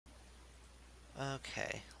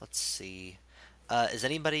Okay, let's see. Is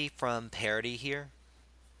anybody from Parody here?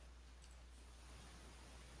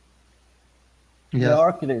 Yeah, Yes,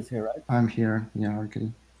 Arcade is here, right? I'm here. Yeah,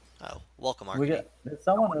 Arcady. Oh, welcome, We Arcady. get there's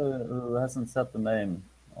someone who hasn't set the name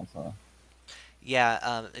also.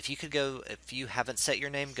 Yeah, if you could go, if you haven't set your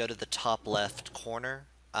name, go to the top left corner,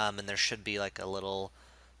 and there should be like a little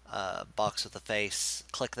box with a face.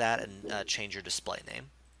 Click that and change your display name.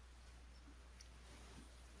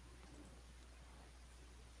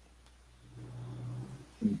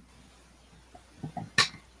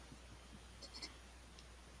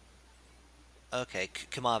 Okay,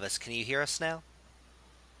 Kumavis, can you hear us now?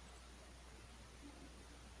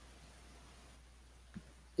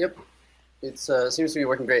 Yep, it's seems to be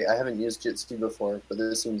working great. I haven't used Jitsi before, but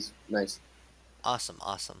this seems nice. Awesome,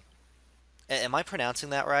 awesome. Am I pronouncing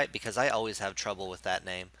that right? Because I always have trouble with that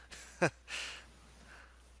name.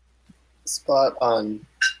 Spot on.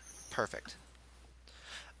 Perfect.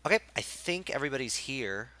 Okay, I think everybody's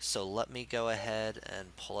here, so let me go ahead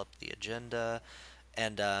and pull up the agenda.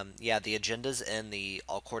 And yeah, the agenda's in the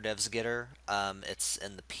All Core Devs Getter. It's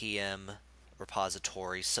in the PM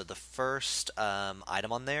repository. So the first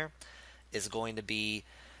item on there is going to be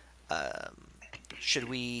um, should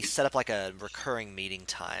we set up like a recurring meeting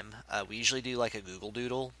time? We usually do like a Google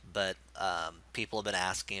Doodle, but people have been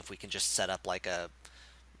asking if we can just set up like a,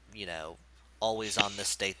 you know, always on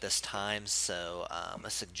this date, this time. So a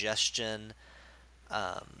suggestion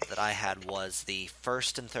that I had was the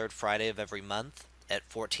first and third Friday of every month at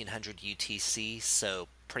 1400 UTC. So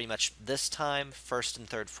pretty much this time, first and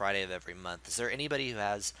third Friday of every month. Is there anybody who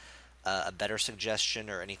has a better suggestion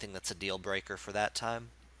or anything that's a deal breaker for that time?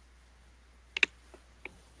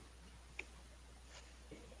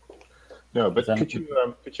 No, but Then could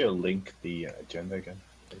you link the agenda again,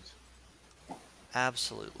 please?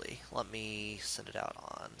 Absolutely. Let me send it out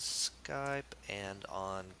on Skype and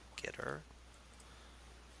on Gitter.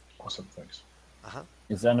 Awesome, thanks. Uh-huh.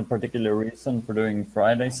 is there any particular reason for doing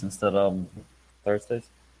Fridays instead of Thursdays?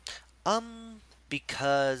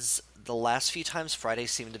 Because the last few times Fridays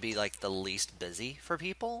seem to be like the least busy for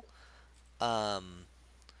people. Um,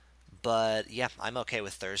 but yeah, I'm okay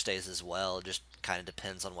with Thursdays as well. It just kind of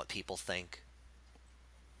depends on what people think.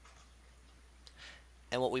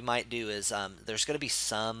 And what we might do is there's going to be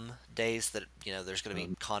some days that, there's going to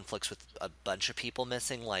be conflicts with a bunch of people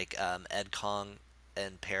missing, like EdCong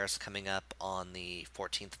in Paris coming up on the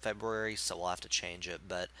 14th of February, so we'll have to change it.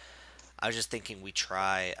 But I was just thinking we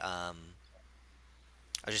try. I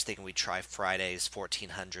was just thinking we try Fridays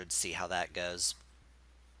 1400, see how that goes.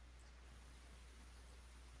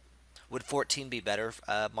 Would 14 be better,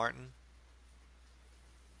 Martin?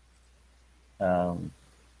 Um,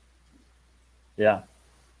 yeah,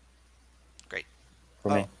 Great.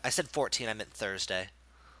 for Oh, me. I said 14. I meant Thursday.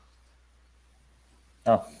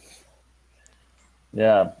 Oh,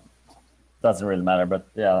 yeah, doesn't really matter. But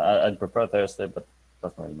yeah, I'd prefer Thursday, but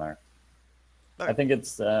doesn't really matter. I Okay. think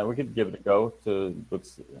it's we could give it a go to book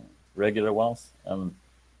regular ones, and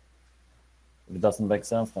if it doesn't make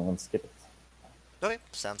sense, then we'll skip it. Okay,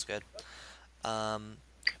 sounds good. Um,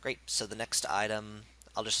 Great. So the next item,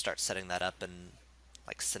 I'll just start setting that up and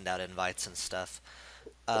like send out invites and stuff.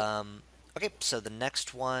 Okay, so the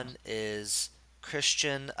next one is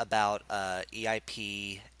Christian about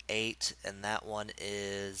EIP 8, and that one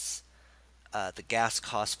is the gas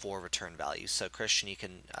cost for return value. So Christian, you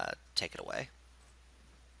can take it away.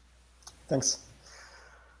 Thanks.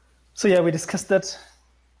 So yeah, we discussed that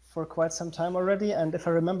for quite some time already, and if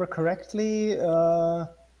I remember correctly,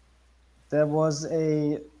 there was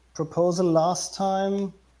a proposal last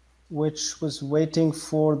time which was waiting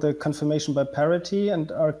for the confirmation by parity, and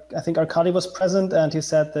I think Arkady was present, and he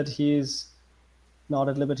said that he's not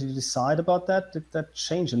at liberty to decide about that. Did that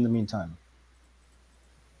change in the meantime?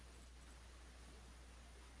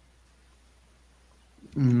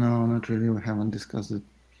 No, not really. We haven't discussed it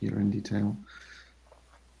here in detail.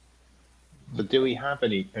 But do we have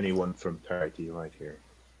anyone from Parity right here,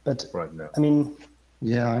 But right now? I mean,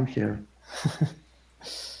 Yeah, I'm here.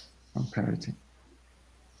 On parity.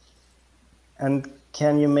 and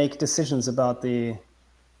can you make decisions about the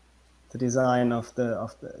design of the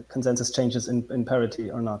consensus changes in parity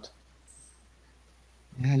or not?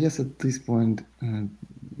 Yeah, I guess at this point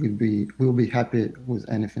we'll be happy with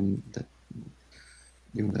anything that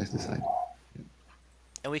you guys decide.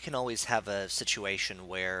 And we can always have a situation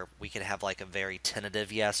where we can have like a very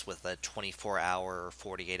tentative yes with a 24-hour or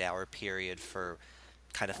 48-hour period for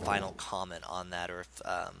kind of final comment on that, or if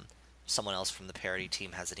someone else from the parody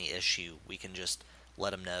team has any issue, we can just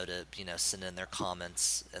let them know to send in their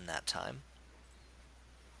comments in that time.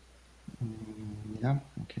 Yeah,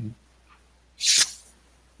 okay.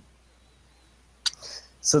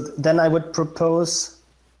 So then I would propose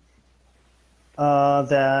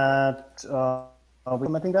that we're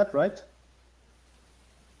implementing that, right?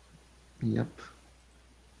 Yep.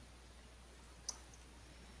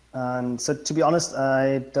 And so to be honest,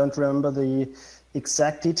 I don't remember the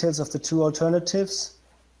exact details of the two alternatives,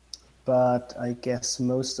 but I guess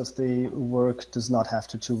most of the work does not have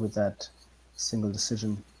to do with that single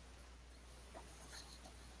decision.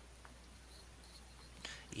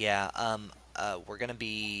 Yeah, we're going to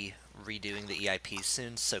be redoing the EIP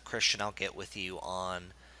soon, so Christian, I'll get with you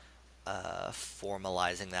on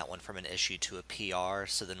formalizing that one from an issue to a PR,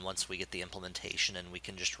 so then once we get the implementation and we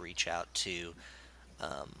can just reach out to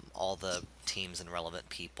all the teams and relevant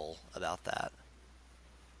people about that.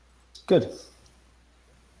 Good.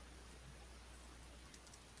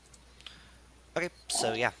 Okay,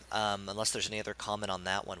 so yeah, unless there's any other comment on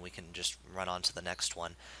that one, we can just run on to the next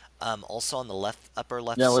one. Also on the upper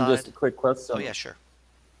left Yeah, well, side. just a quick question. Oh yeah, sure.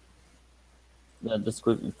 Yeah, just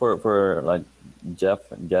quick for like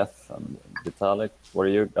Jeff and Vitalik. What are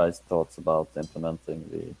your guys' thoughts about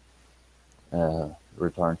implementing the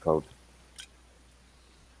return code?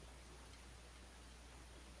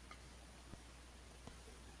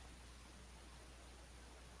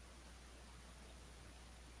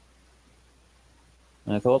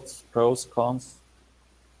 Any thoughts? Pros, cons?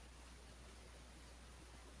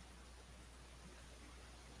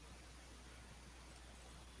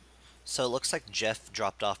 So it looks like Jeff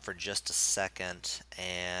dropped off for just a second,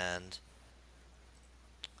 and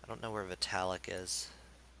I don't know where Vitalik is.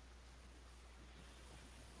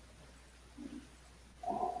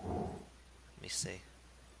 Let me see.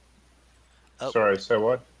 Oh, Sorry, so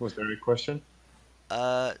what? Was there a question?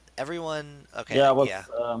 everyone, okay, Yeah, well, yeah.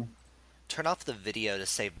 Turn off the video to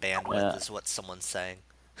save bandwidth Yeah. is what someone's saying.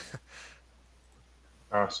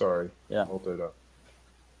 Sorry. Yeah. I'll do that.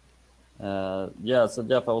 Yeah, so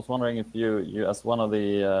Jeff, I was wondering if you as one of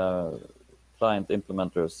the client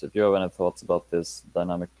implementers, if you have any thoughts about this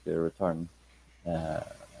dynamic return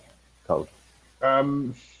code.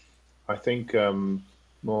 I think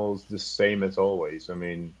well, it's the same as always. I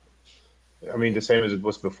mean, the same as it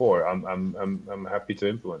was before. I'm happy to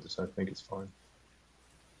implement this. I think it's fine.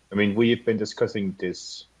 I mean, we've been discussing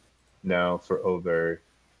this now for over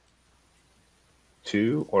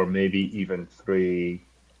 2 or maybe even 3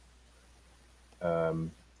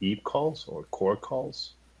 EEP calls or core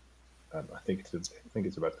calls. I think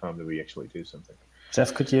it's about time that we actually do something.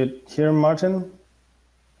 Jeff, could you hear Martin?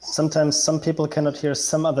 Sometimes some people cannot hear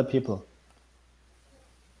some other people.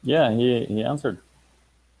 Yeah, he answered.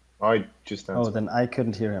 I just answered. Oh, then I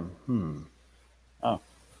couldn't hear him. Oh.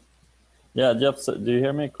 Yeah, Jeff, do you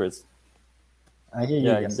hear me, Chris? I hear you.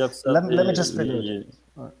 Yeah, Yes. Jeff said Let me just reload.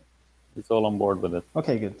 he's all on board with it.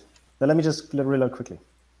 Okay, good. Then let me just reload quickly.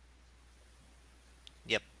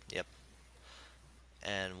 Yep.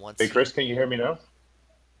 And once Hey, Chris, can you hear me now?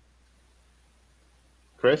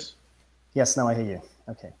 Chris? Yes, now I hear you.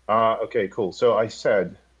 Okay. Okay, cool. So I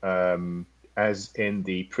said, as in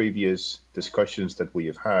the previous discussions that we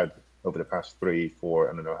have had over the past 3, 4,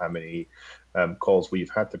 I don't know how many calls we've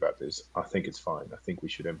had about this, I think it's fine. I think we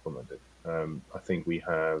should implement it. I think we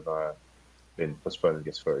have been postponing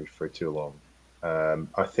this for too long.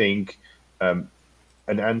 I think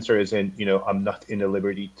an answer is I'm not in the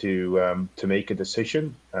liberty to make a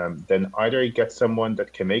decision. Then either get someone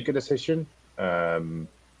that can make a decision,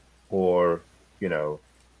 or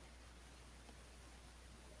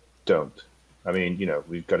don't. I mean,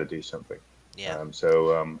 we've got to do something. Yeah.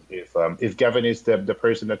 So if Gavin is the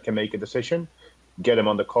person that can make a decision, get him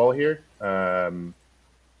on the call here. And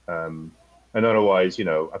otherwise,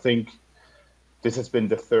 I think this has been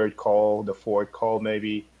the 3rd call, the 4th call,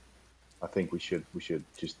 maybe. I think we should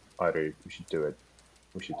just either we should do it,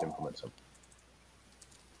 we should implement something.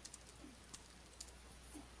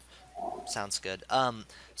 Sounds good.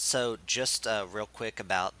 So just real quick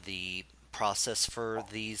about the process for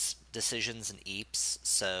these decisions and EEPs.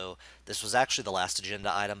 So this was actually the last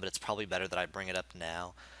agenda item, but it's probably better that I bring it up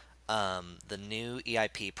now. The new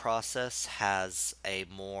EIP process has a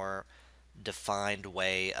more defined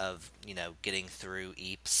way of getting through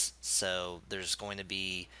EEPs. So there's going to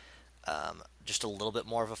be just a little bit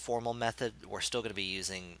more of a formal method. We're still going to be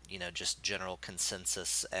using just general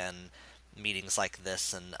consensus and meetings like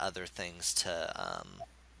this and other things to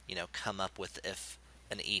come up with if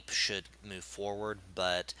an EEP should move forward,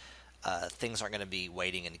 but things aren't going to be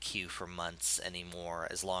waiting in queue for months anymore,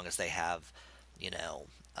 as long as they have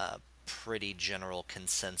a pretty general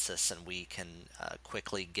consensus and we can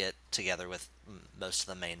quickly get together with most of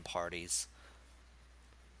the main parties.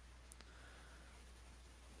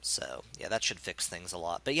 So yeah, that should fix things a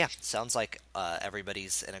lot. But yeah, sounds like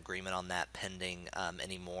everybody's in agreement on that, pending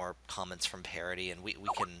any more comments from Parity, and we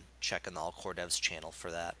can check in the All Core Devs channel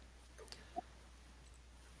for that.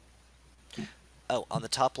 Oh, on the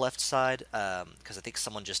top left side, because I think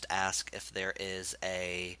someone just asked if there is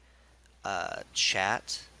a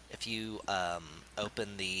chat. If you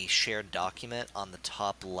open the shared document on the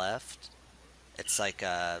top left, it's like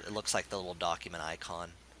it looks like the little document icon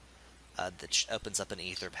that opens up an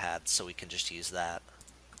Etherpad, so we can just use that.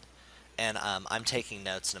 And I'm taking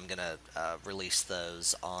notes, and I'm gonna release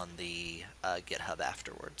those on the GitHub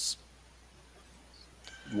afterwards.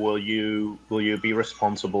 Will you be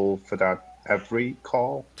responsible for that every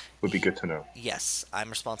call? Would be good to know. Yes,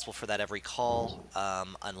 I'm responsible for that every call,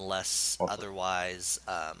 unless Awesome. otherwise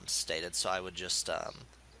stated. So I would just,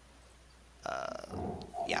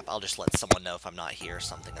 yeah, I'll just let someone know if I'm not here or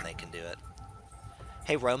something, and they can do it.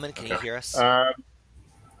 Hey, Roman, can you hear us?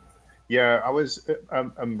 Yeah, I was.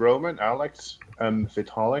 Roman, Alex,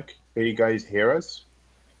 Vitalik. Can you guys hear us?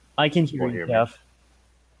 I can hear Or you, hear me? Jeff.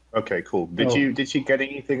 Okay, cool. Did you get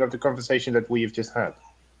anything of the conversation that we've just had?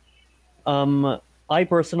 I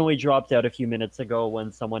personally dropped out a few minutes ago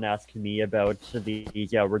when someone asked me about the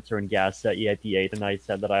return gas EIP8, and I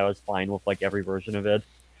said that I was fine with like every version of it.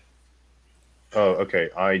 Oh, okay.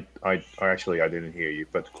 I actually I didn't hear you,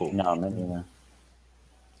 but cool. No, maybe not.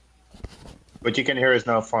 But you can hear us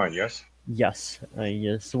now, fine. Yes. Yes,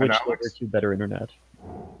 I switched over Alex? to better internet.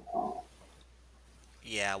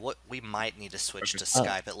 Yeah, we might need to switch to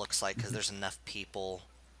Skype, it looks like, because there's enough people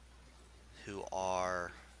who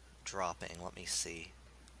are dropping. Let me see.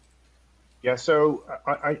 Yeah. So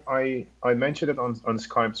I mentioned it on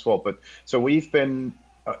Skype as well, but so we've been.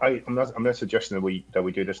 I'm not suggesting that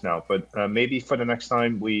we do this now, but maybe for the next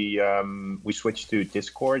time we switch to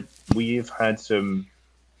Discord. We've had some.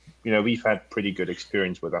 We've had pretty good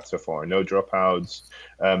experience with that so far. No dropouts,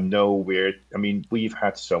 no weird. I mean, we've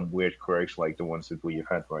had some weird queries like the ones that we've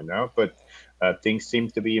had right now, but things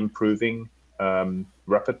seem to be improving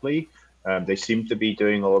rapidly. They seem to be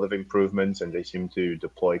doing a lot of improvements, and they seem to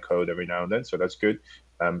deploy code every now and then, so that's good.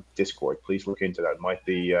 Discord, please look into that. Might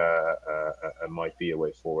be a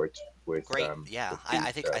way forward with. Great. Yeah, with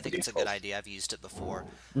I think these it's a good calls. idea. I've used it before.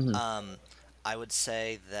 Mhm. I would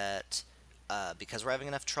say that because we're having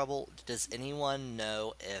enough trouble, does anyone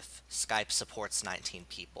know if Skype supports 19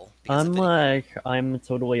 people? Because I'm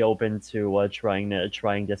totally open to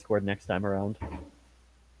trying Discord next time around.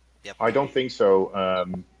 Yep. I don't think so.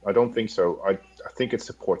 I don't think so. I think it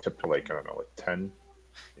supports up to like, I don't know, like 10,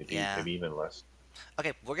 maybe even less.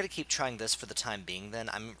 Okay, we're gonna keep trying this for the time being. Then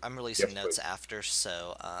I'm releasing Yes, notes please. after,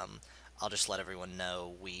 so I'll just let everyone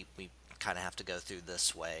know we kind of have to go through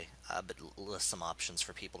this way, but list some options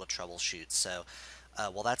for people to troubleshoot. So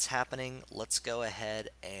while that's happening, let's go ahead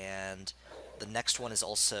and the next one is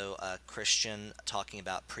also Christian talking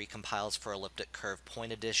about precompiles for elliptic curve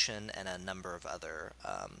point addition and a number of other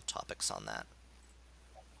topics on that.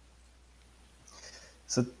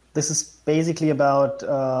 So this is basically about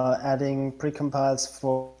adding precompiles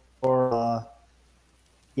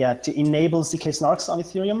to enable ZK snarks on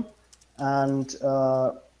Ethereum. And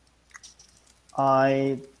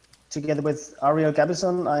together with Ariel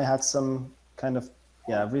Gabison, I had some kind of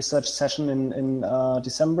research session in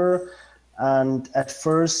December. And at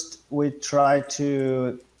first, we tried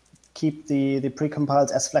to keep the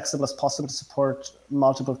precompiles as flexible as possible to support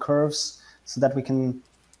multiple curves so that we can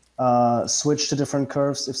switch to different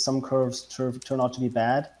curves if some curves turn out to be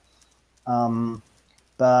bad.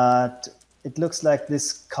 But it looks like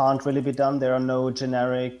this can't really be done. There are no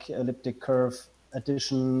generic elliptic curve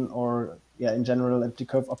addition or, in general, elliptic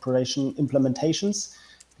curve operation implementations,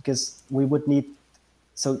 because we would need,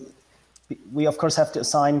 so we of course have to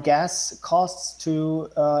assign gas costs to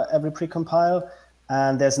every precompile,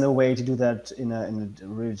 and there's no way to do that in a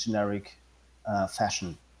really generic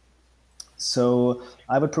fashion. So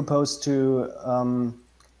I would propose to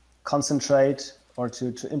concentrate or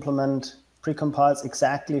to implement precompiles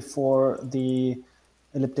exactly for the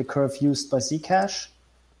elliptic curve used by Zcash,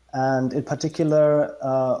 and in particular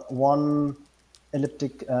one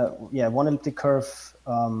elliptic curve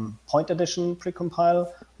point addition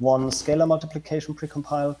precompile, one scalar multiplication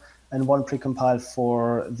precompile, and one precompile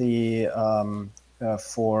for the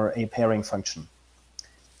for a pairing function.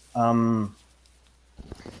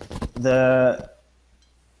 The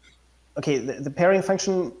pairing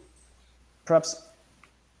function, perhaps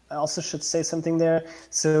I also should say something there.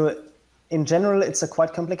 So in general, it's a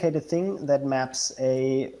quite complicated thing that maps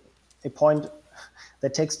a point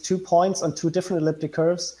that takes 2 points on 2 different elliptic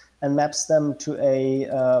curves and maps them to a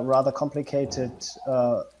rather complicated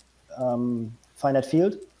finite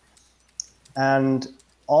field. And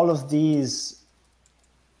all of these,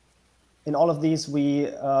 in all of these, we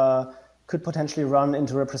could potentially run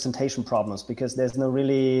into representation problems because there's no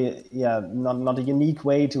really, not a unique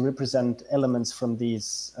way to represent elements from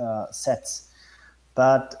these sets.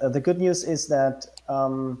 But the good news is that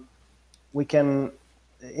we can,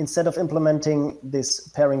 instead of implementing this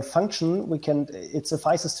pairing function, it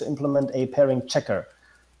suffices to implement a pairing checker,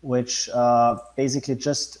 which basically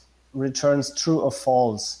just returns true or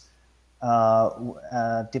false,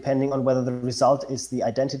 depending on whether the result is the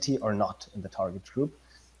identity or not in the target group.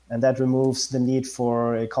 And that removes the need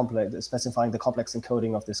for specifying the complex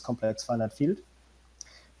encoding of this complex finite field.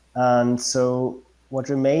 And so what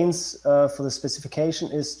remains for the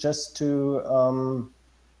specification is just to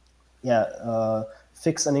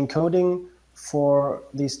fix an encoding for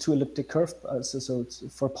these two elliptic curves, so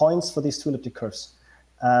for points for these two elliptic curves.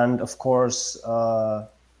 And of course, to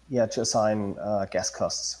assign gas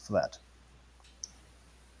costs for that.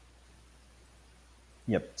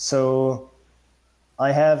 Yep, so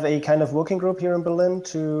I have a kind of working group here in Berlin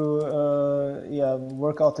to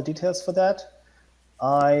work out the details for that.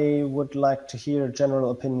 I would like to hear general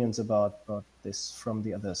opinions about this from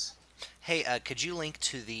the others. Hey, could you link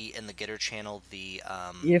to in the Gitter channel the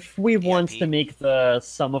If we want EIP? to make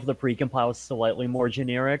some of the precompiles slightly more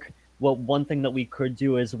generic, well, one thing that we could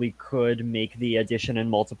do is we could make the addition and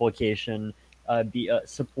multiplication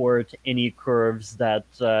support any curves that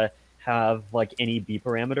have like any b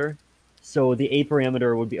parameter. So the a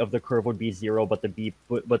parameter of the curve would be 0, but the b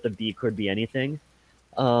could be anything.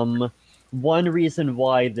 One reason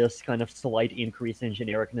why this kind of slight increase in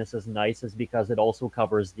genericness is nice is because it also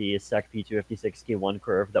covers the sec P256K1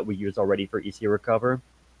 curve that we use already for EC recover.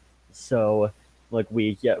 So, like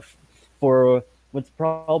for what's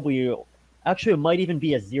probably actually it might even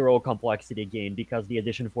be a 0 complexity gain because the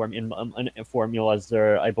addition formulas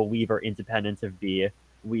I believe are independent of B.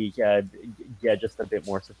 We get just a bit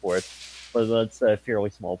more support, but that's a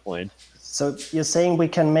fairly small point. So you're saying we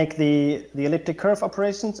can make the elliptic curve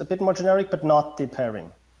operations a bit more generic, but not the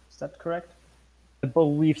pairing. Is that correct? I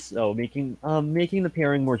believe so. Making the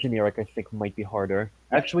pairing more generic, I think, might be harder.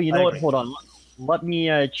 Actually, you know what? Hold on. Let me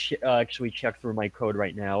actually check through my code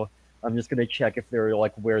right now. I'm just gonna check if they're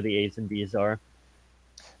like where the A's and B's are.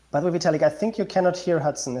 By the way, Vitalik, I think you cannot hear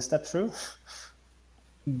Hudson. Is that true?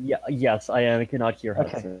 Yeah. Yes, I cannot hear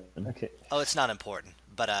Hudson. Okay. Oh, it's not important.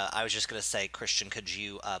 But I was just going to say, Christian, could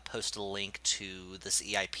you post a link to this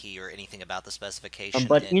EIP or anything about the specification?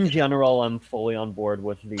 But in general, I'm fully on board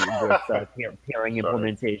with the pairing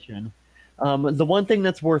implementation. The one thing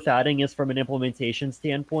that's worth adding is from an implementation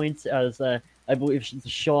standpoint, as I believe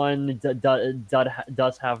Sean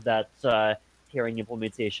does have that pairing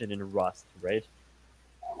implementation in Rust, right?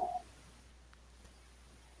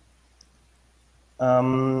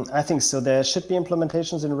 I think so. There should be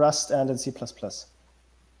implementations in Rust and in C++.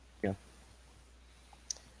 Yeah.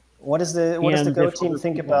 What does the Go team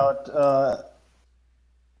think about?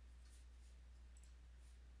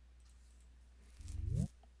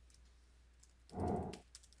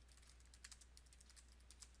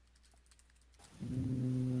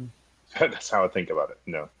 That's how I think about it.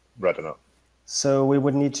 No, rather not. So we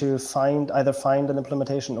would need to either find an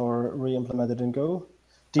implementation or re-implement it in Go.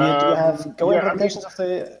 Do you have Go implementations of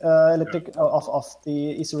the elliptic of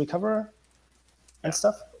the EC recoverer and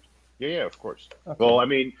stuff? Yeah, of course. Okay. Well, I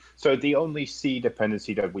mean, so the only C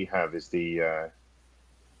dependency that we have is the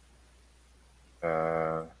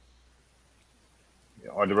are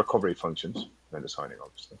the recovery functions and the signing,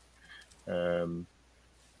 obviously.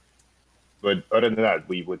 But other than that,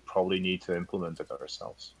 we would probably need to implement it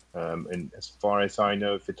ourselves. And as far as I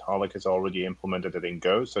know, Vitalik has already implemented it in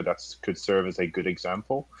Go, so that could serve as a good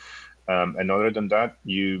example. And other than that,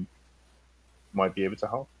 you might be able to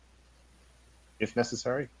help if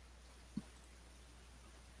necessary.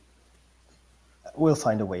 We'll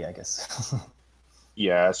find a way, I guess.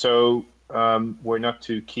 Yeah, so we're not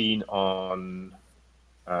too keen on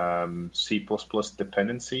C++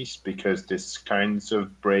 dependencies because this kinds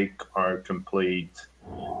of break our complete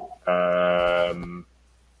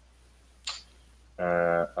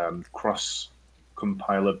cross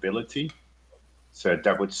compilability. So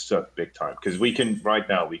that would suck big time because right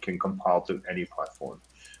now we can compile to any platform,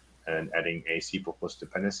 and adding a C++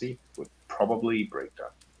 dependency would probably break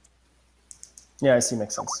that. Yeah, I see.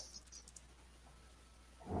 Makes sense.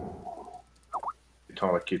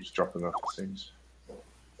 Vitalik keeps dropping off the things.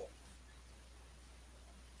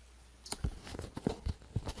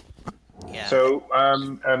 Yeah. So,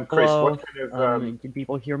 Chris, Hello? what kind of... Can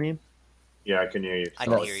people hear me? Yeah, I can hear you. I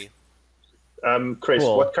can hear you. Chris,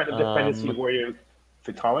 Cool. what kind of dependency were you?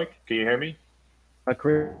 Vitalik, can you hear me?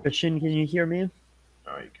 Christian, can you hear me?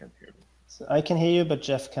 Oh, you can't hear me. So I can hear you, but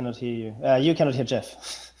Jeff cannot hear you. You cannot hear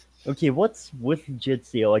Jeff. Okay, what's with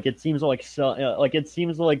Jitsi? Like, it seems like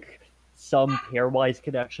some pairwise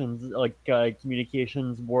connections,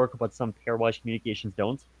 communications work, but some pairwise communications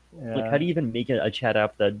don't. Like, how do you even make a chat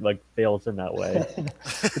app that like fails in that way?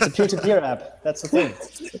 It's a peer-to-peer app. That's the thing.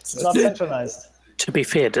 It's not centralized. To be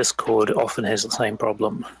fair, Discord often has the same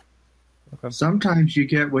problem. Sometimes you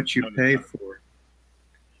get what you pay for.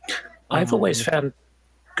 I've always found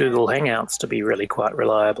Google Hangouts to be really quite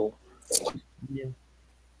reliable.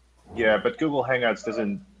 Yeah, but Google Hangouts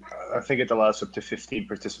doesn't. I think it allows up to 15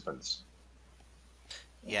 participants.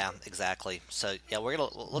 Yeah, exactly. So yeah,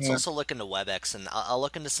 let's also look into WebEx, and I'll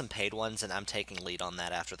look into some paid ones, and I'm taking lead on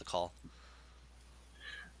that after the call.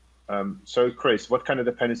 So Chris, what kind of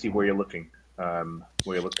dependency were you looking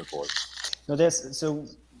for? So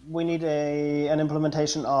we need an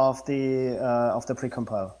implementation of the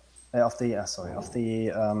precompile of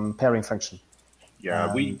the pairing function.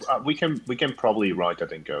 Yeah, we can probably write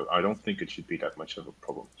that in Go. I don't think it should be that much of a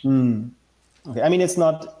problem. Okay, I mean it's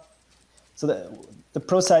not. So the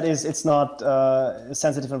pro side is it's not a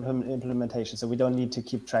sensitive implementation, so we don't need to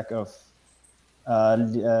keep track of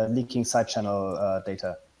leaking side channel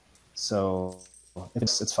data. So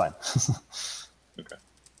it's fine. Okay,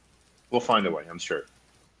 we'll find a way, I'm sure.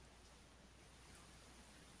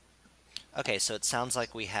 Okay, so it sounds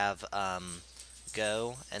like we have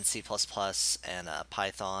Go and C++ and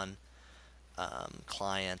Python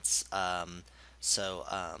clients.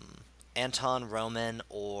 Anton, Roman,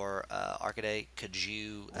 or Arcade, could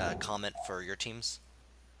you comment for your teams?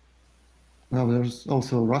 Well, there's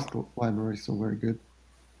also Rust library, so very good.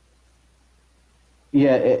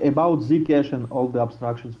 Yeah, about Zcash and all the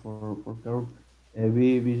abstractions for Curve,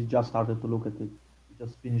 we just started to look at it. We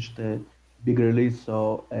just finished a big release,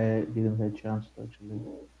 so didn't have a chance to actually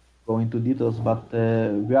go into details, but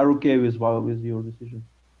we are okay with your decision.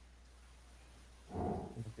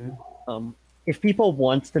 Okay. If people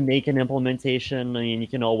want to make an implementation, I mean, you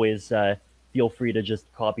can always feel free to just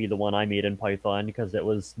copy the one I made in Python, because it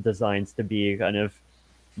was designed to be kind of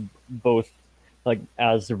both like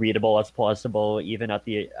as readable as possible, even at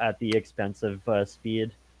the expense of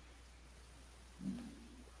speed.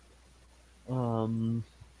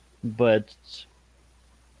 But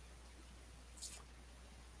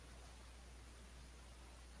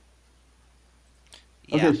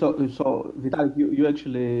yeah. Okay, so Vitalik, you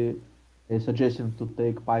actually suggesting to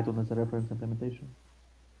take Python as a reference implementation?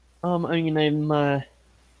 I mean,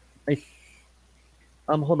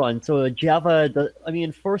 hold on. So Java,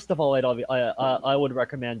 first of all, I would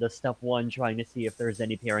recommend a step one trying to see if there's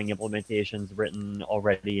any pairing implementations written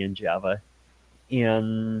already in Java,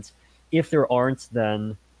 and if there aren't,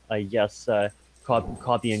 then yes,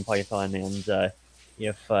 copying Python, and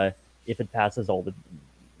if it passes all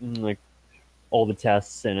the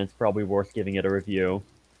tests, and it's probably worth giving it a review.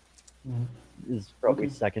 Is probably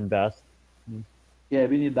second best. Yeah,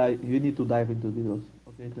 we need to dive into details.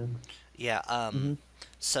 Okay, thanks. Yeah.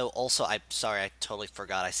 So also, I'm sorry, I totally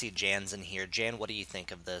forgot. I see Jan's in here. Jan, what do you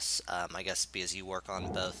think of this? I guess because you work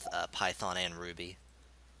on both Python and Ruby.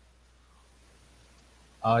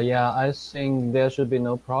 Yeah, I think there should be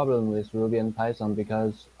no problem with Ruby and Python,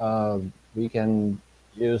 because we can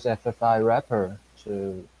use FFI wrapper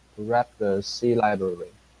to wrap the C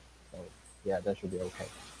library. So yeah, that should be okay.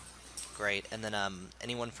 Great. And then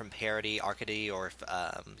anyone from Parity, Arcady, or if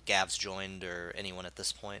Gav's joined, or anyone at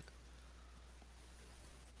this point?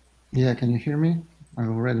 Yeah, can you hear me? I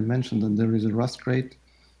already mentioned that there is a Rust crate,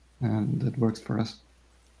 and that works for us.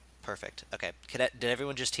 Perfect. Okay. Did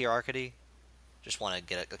everyone just hear Arcady? Just want to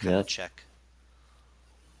get a kind of check.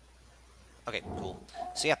 Okay, cool.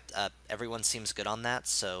 So yeah, everyone seems good on that,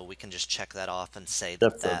 so we can just check that off and say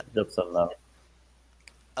That's a no.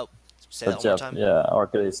 Oh, say that one Jeff, more time. yeah,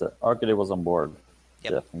 Arcady was on board.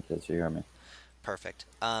 Yep. Jeff, in case you hear me. Perfect.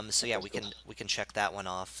 So yeah, we can check that one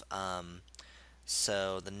off.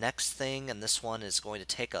 So the next thing, and this one is going to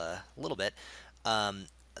take a little bit.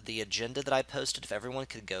 The agenda that I posted, if everyone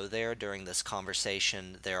could go there during this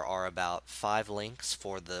conversation, there are about 5 links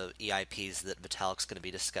for the EIPs that Vitalik's going to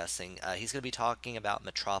be discussing. He's going to be talking about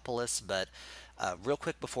Metropolis, but real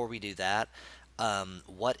quick before we do that,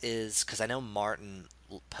 because I know Martin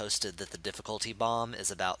posted that the difficulty bomb is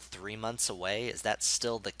about 3 months away. Is that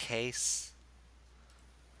still the case?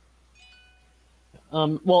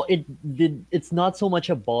 Well, it's not so much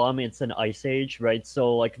a bomb; it's an ice age, right?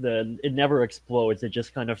 So like it never explodes; it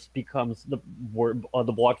just kind of becomes the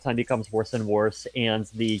block time becomes worse and worse, and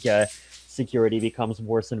the security becomes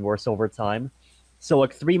worse and worse over time. So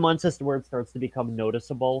like 3 months is where it starts to become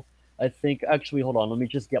noticeable. I think actually, hold on. Let me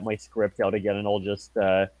just get my script out again, and I'll just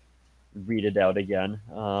read it out again.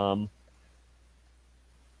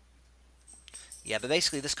 Yeah, but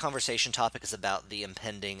basically, this conversation topic is about the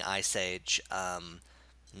impending Ice Age,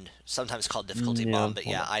 sometimes called Difficulty Yeah, Bomb, but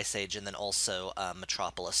hold yeah, on. Ice Age, and then also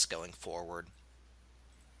Metropolis going forward.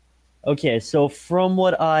 Okay, so from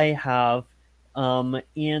what I have,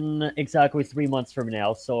 in exactly 3 months from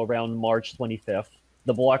now, so around March 25th,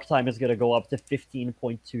 the block time is going to go up to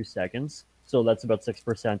 15.2 seconds. So that's about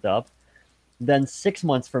 6% up. Then 6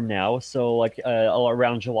 months from now, so like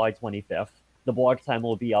around July 25th, the block time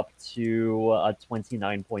will be up to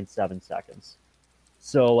 29.7 seconds.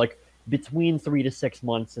 So like between 3 to 6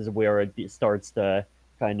 months is where it starts to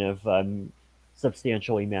kind of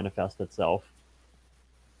substantially manifest itself.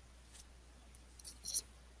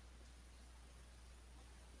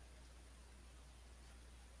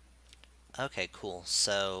 Okay, cool.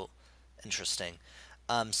 So, interesting.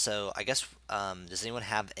 So I guess, does anyone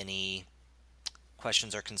have any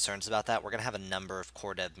questions or concerns about that? We're going to have a number of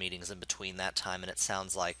core dev meetings in between that time, and it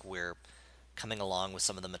sounds like we're coming along with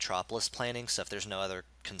some of the Metropolis planning. So if there's no other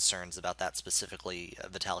concerns about that specifically,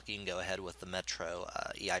 Vitalik, you can go ahead with the Metro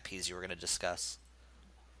EIPs you were going to discuss.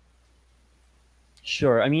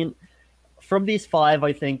 Sure. I mean, from these five,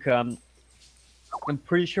 I think I'm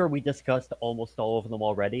pretty sure we discussed almost all of them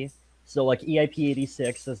already. So, like EIP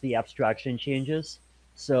 86 is the abstraction changes.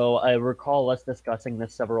 So I recall us discussing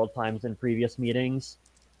this several times in previous meetings.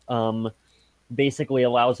 Basically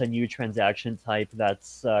allows a new transaction type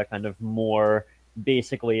that's kind of more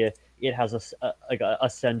basically it has a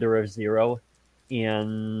sender of 0,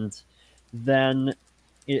 and then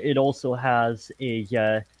it also has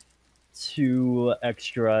a 2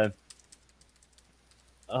 extra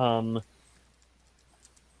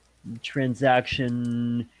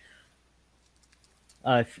transaction.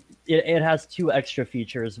 It has 2 extra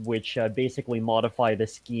features which basically modify the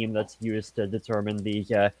scheme that's used to determine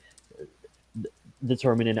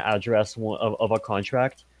determine an address of a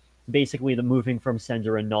contract. Basically, the moving from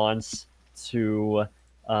sender and nonce to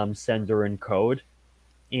sender and code,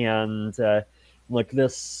 and like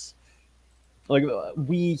this, like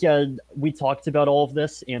we talked about all of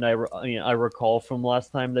this, and I recall from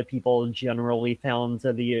last time that people generally found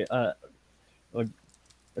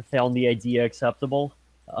found the idea acceptable.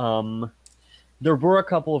 There were a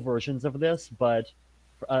couple of versions of this, but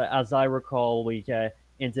as I recall, we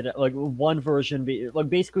ended up, like one version. Like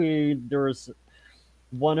basically, there's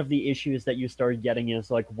one of the issues that you started getting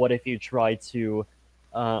is like, what if you try to,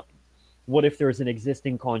 what if there's an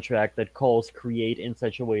existing contract that calls create in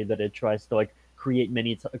such a way that it tries to like create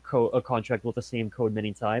a contract with the same code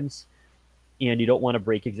many times, and you don't want to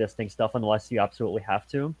break existing stuff unless you absolutely have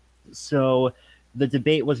to. So the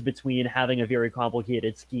debate was between having a very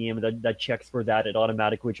complicated scheme that checks for that, it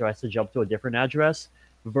automatically tries to jump to a different address,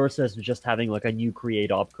 versus just having like a new create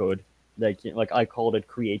opcode. Like I called it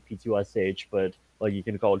create p2sh, but like you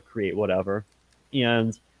can call it create whatever.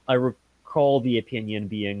 And I recall the opinion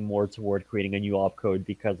being more toward creating a new opcode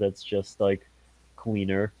because it's just like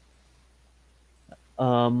cleaner.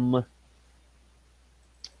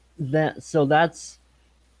 That's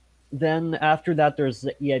then after that there's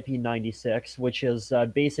the EIP 96, which is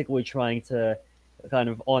basically trying to kind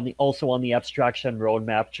of also on the abstraction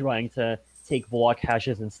roadmap, trying to take block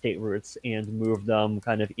hashes and state roots and move them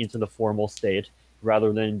kind of into the formal state,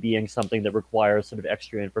 rather than being something that requires sort of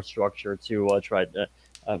extra infrastructure to try to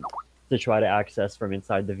access from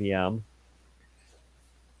inside the VM.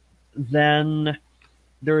 Then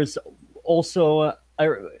there's also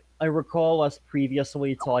I recall us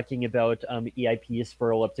previously talking about EIPs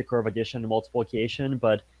for elliptic curve addition and multiplication,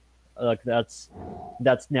 but that's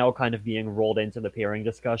now kind of being rolled into the pairing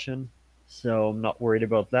discussion, so I'm not worried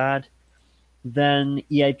about that. Then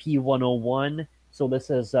EIP 101, so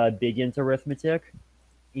this is big into arithmetic,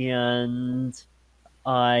 and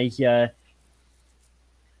hold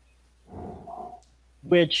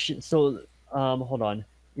on.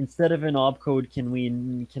 Instead of an opcode,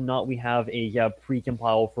 cannot we have a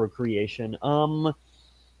precompile for creation?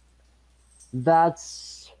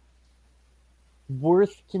 That's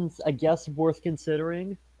worth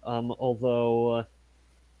considering. Although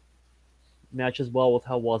matches well with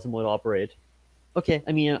how WASM would operate. Okay,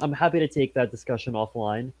 I mean, I'm happy to take that discussion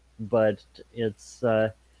offline, but it's.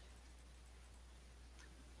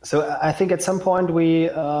 So I think at some point we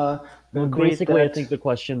agreed basically, that... I think the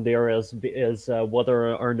question there is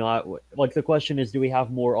whether or not, like, the question is, do we have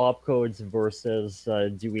more opcodes versus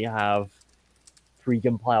do we have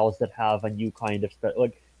precompiles that have a new kind of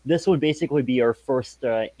like, this would basically be our first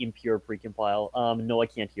impure precompile. No, I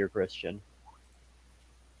can't hear Christian.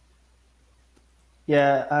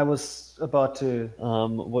 Yeah, I was about to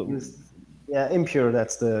What use. Yeah, impure.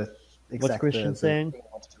 That's the exact. what's Christian saying?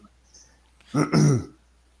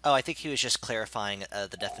 Oh, I think he was just clarifying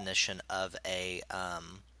the definition of a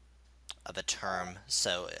term.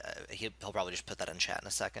 So he'll probably just put that in chat in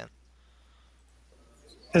a second.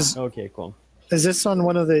 Okay, cool. Is this on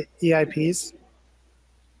one of the EIPs?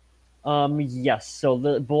 Yes. So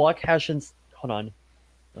the block hash and hold on.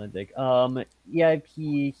 I think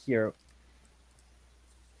EIP here.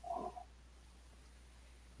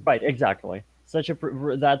 Right, exactly.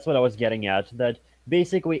 That's what I was getting at. That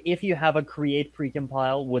basically, if you have a create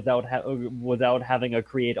precompile without having a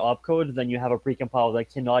create opcode, then you have a precompile that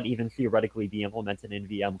cannot even theoretically be implemented in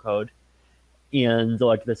VM code. And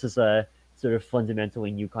like this is a sort of fundamentally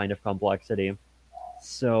new kind of complexity.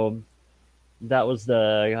 So that was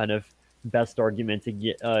the kind of best argument to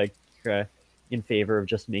get in favor of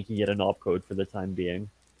just making it an opcode for the time being.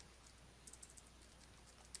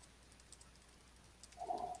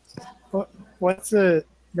 What's the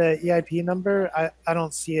EIP number? I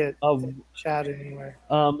don't see it in chat anywhere.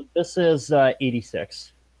 This is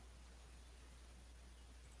 86.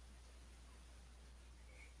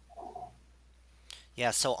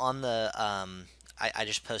 Yeah, so on the I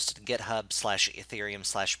just posted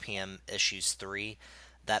GitHub/Ethereum/PM issues 3.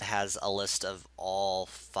 That has a list of all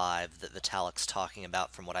 5 that Vitalik's talking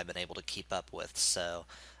about from what I've been able to keep up with. So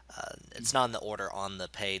it's not in the order on the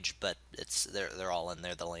page, but they're all in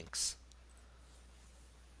there, the links.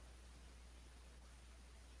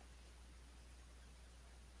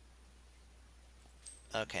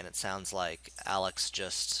 Okay, and it sounds like Alex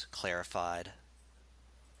just clarified.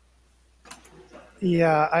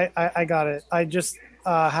 Yeah, I got it. I just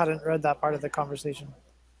hadn't read that part of the conversation.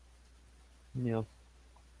 Yeah.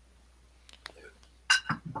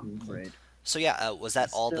 Great. So yeah, was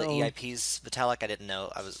that all the So- EIPs, Vitalik? I didn't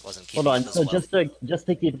know. I wasn't keeping Hold on. up as So well. just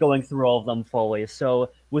to keep going through all of them fully.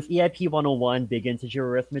 So with EIP 101, big integer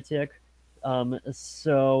arithmetic.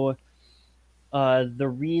 The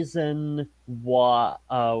reason why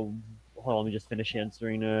hold on, let me just finish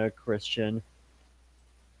answering Christian.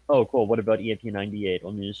 Oh, cool. What about EIP 98?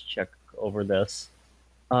 Let me just check over this.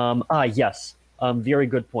 Yes. Very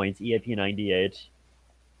good point. EIP 98.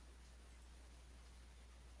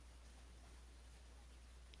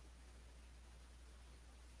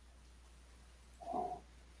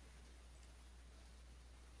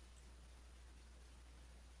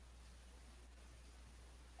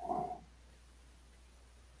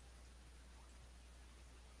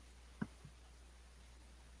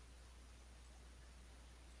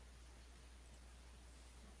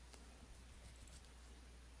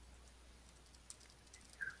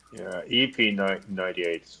 Yeah,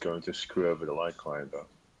 EP98 is going to screw over the light client though.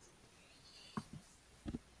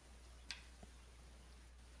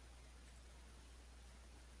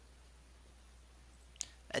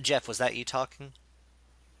 Jeff, was that you talking?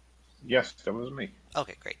 Yes, that was me.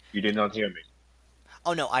 Okay, great. You did not hear me.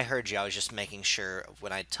 Oh no, I heard you. I was just making sure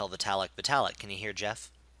when I tell Vitalik, can you hear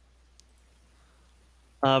Jeff?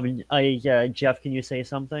 Jeff, can you say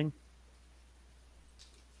something?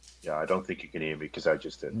 Yeah, I don't think you can hear me because I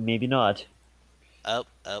just did. Maybe not. Oh,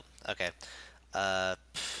 okay. Let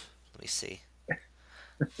me see.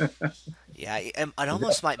 Yeah, it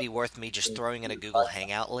almost might be worth me just throwing in a Google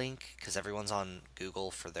Hangout link because everyone's on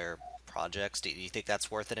Google for their projects. Do you think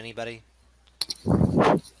that's worth it, anybody?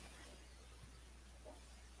 I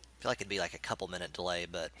feel like it'd be like a couple-minute delay,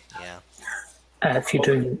 but yeah. If you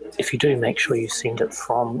do, make sure you send it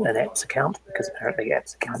from an apps account because apparently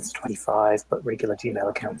apps accounts 25, but regular Gmail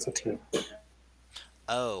accounts are 10.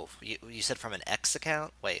 Oh, you said from an X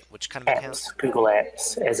account? Wait, which kind of Apps, account? Google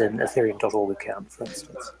Apps, as in Ethereum.org account, for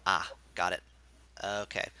instance. Ah, got it.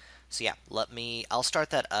 Okay. So yeah, I'll start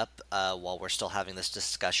that up while we're still having this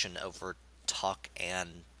discussion over talk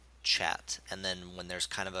and chat. And then when there's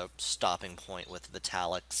kind of a stopping point with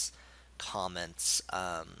Vitalik's comments,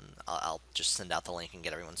 I'll just send out the link and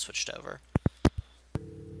get everyone switched over.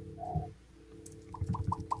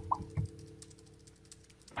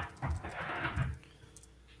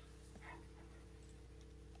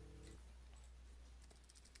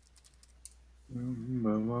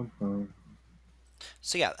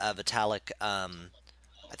 So yeah, Vitalik, I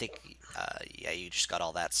think, yeah, you just got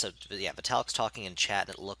all that. So yeah, Vitalik's talking in chat,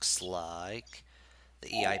 and it looks like the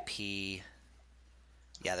EIP.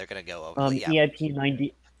 Yeah, they're gonna go over. Yeah. EIP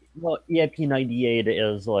 90. Well, EIP 98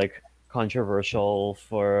 is like controversial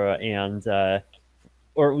or at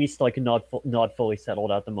least like not fully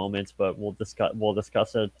settled at the moment. But we'll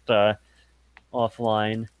discuss it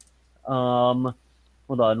offline. Hold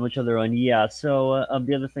Hold on, which other one? Yeah, so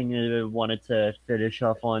the other thing that I wanted to finish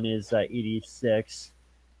off on is 86.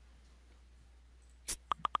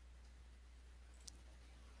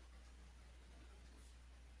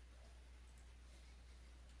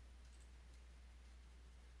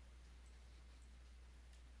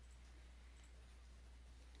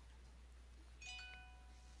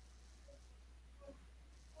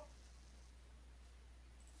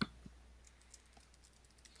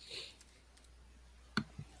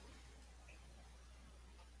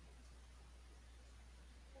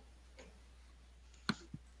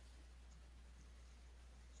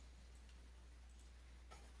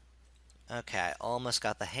 Okay, I almost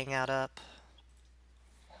got the Hangout up.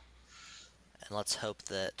 And let's hope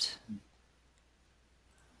that...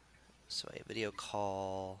 So a video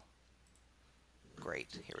call... Great,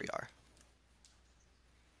 here we are.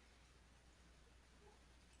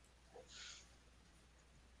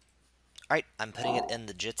 Alright, I'm putting it in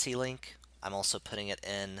the Jitsi link. I'm also putting it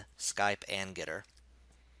in Skype and Gitter.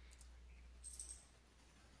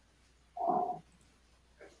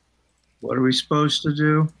 What are we supposed to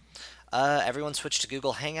do? Everyone switch to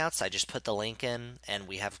Google Hangouts. I just put the link in, and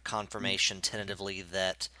we have confirmation tentatively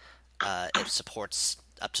that it supports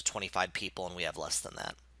up to 25 people, and we have less than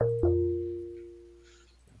that.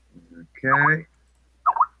 Okay.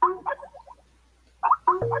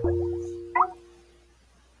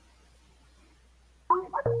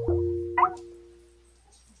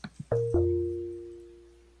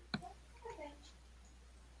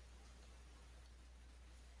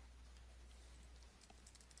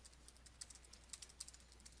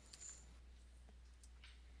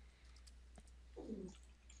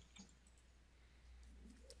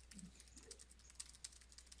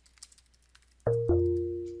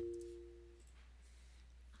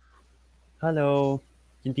 Hello.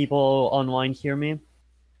 Can people online hear me?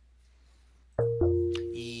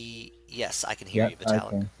 Yes, I can hear you,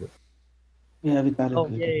 Vitalik. Yeah, Vitalik. Oh,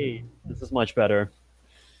 yay. This is much better.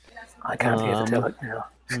 I can't hear Vitalik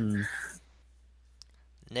now.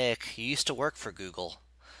 Nick, you used to work for Google.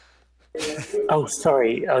 Oh,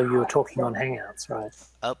 sorry. Oh, you were talking on Hangouts, right?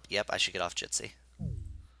 Oh, yep, I should get off Jitsi.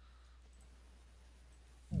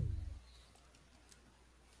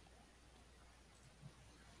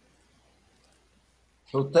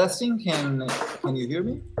 So testing, can you hear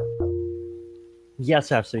me?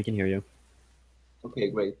 Yes, absolutely, we can hear you. Okay,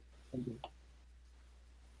 great. Thank you.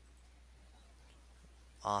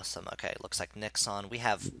 Awesome. Okay, looks like Nick's on. We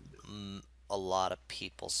have a lot of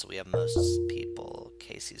people, so we have most people.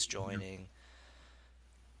 Casey's joining.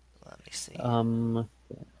 Let me see. I'll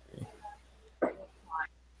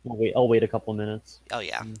wait a couple minutes. Oh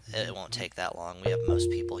yeah, it won't take that long. We have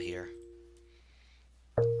most people here.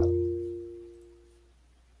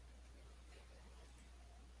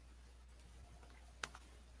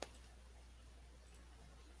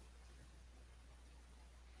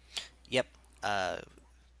 Yep.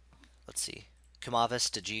 Let's see.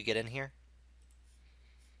 Kumavis, did you get in here?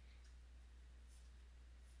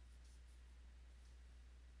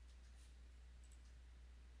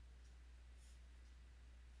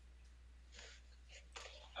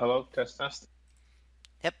 Hello, test.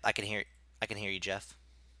 Yep, I can hear you, Jeff.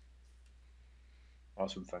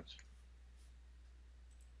 Awesome, thanks.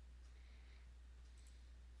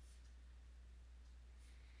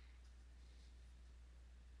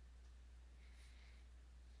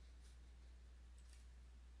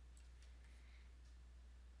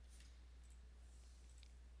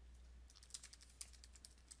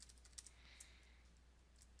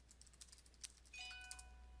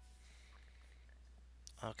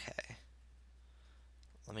 Okay.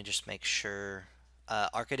 Let me just make sure.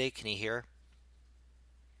 Arcade, can you hear?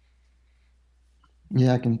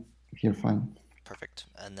 Yeah, I can hear fine. Perfect.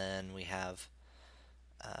 And then we have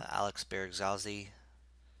Alex Bergzazi,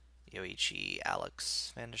 Yoichi,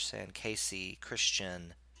 Alex Vandersan, Casey,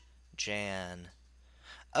 Christian, Jan.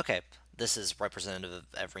 Okay, this is representative of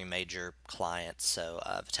every major client. So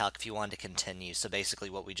Vitalik, if you wanted to continue, so basically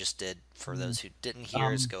what we just did for those who didn't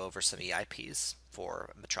hear is go over some EIPs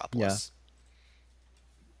for Metropolis.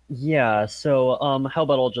 Yeah, so how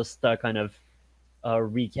about I'll just kind of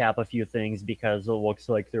recap a few things because it looks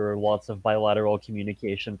like there are lots of bilateral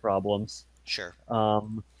communication problems. Sure.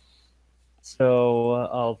 So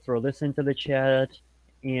I'll throw this into the chat,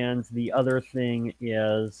 and the other thing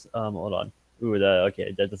is, hold on. Ooh,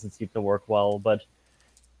 okay, that doesn't seem to work well, but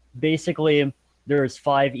basically there's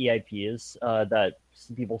 5 EIPs that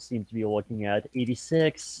people seem to be looking at: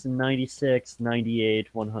 86, 96,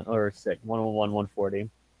 98, 100, or 101, 140.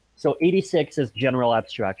 So 86 is general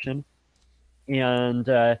abstraction, and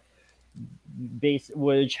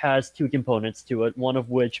which has two components to it. One of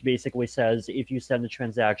which basically says if you send a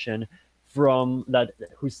transaction from that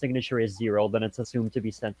whose signature is 0, then it's assumed to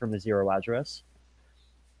be sent from a 0 address.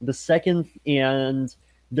 The second, and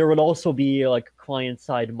there would also be like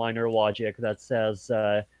client-side minor logic that says,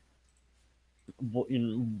 what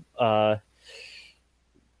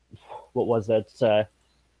was it?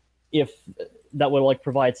 If that would like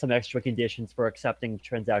provide some extra conditions for accepting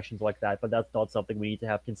transactions like that, but that's not something we need to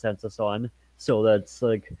have consensus on. So that's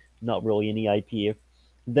like not really an EIP.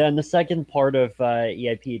 Then the second part of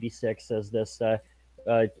EIP 86 is this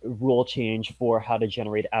rule change for how to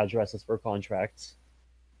generate addresses for contracts.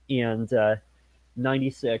 And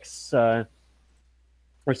 96, and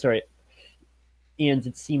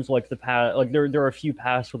it seems like there are a few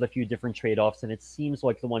paths with a few different trade-offs, and it seems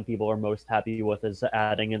like the one people are most happy with is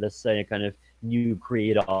adding in this kind of new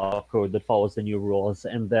create opcode that follows the new rules,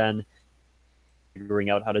 and then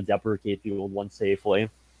figuring out how to deprecate the old one safely.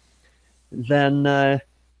 Then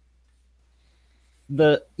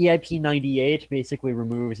the EIP 98 basically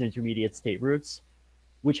removes intermediate state roots,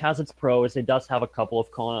 which has its pros. It does have a couple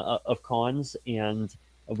of cons, and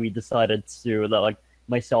we decided to that like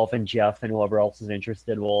myself and Jeff and whoever else is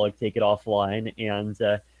interested will like take it offline and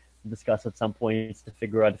discuss at some point to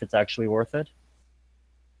figure out if it's actually worth it.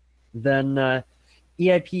 Then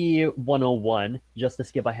EIP 101, just to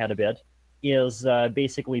skip ahead a bit, is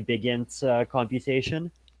basically big int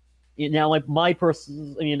computation. Now, like I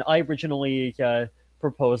originally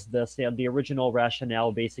proposed this, and the original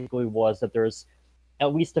rationale basically was that there's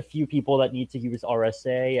at least a few people that need to use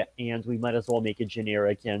RSA, and we might as well make it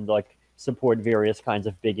generic and like support various kinds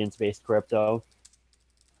of big int based crypto.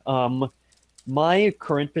 My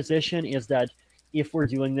current position is that if we're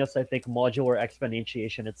doing this, I think modular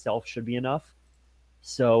exponentiation itself should be enough.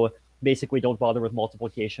 So basically don't bother with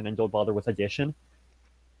multiplication and don't bother with addition.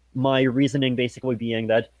 My reasoning basically being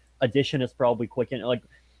that addition is probably quick, and like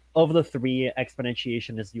of the three,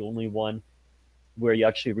 exponentiation is the only one where you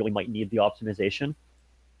actually really might need the optimization.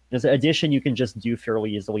 As addition, you can just do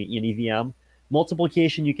fairly easily in EVM.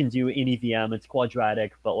 Multiplication, you can do in EVM. It's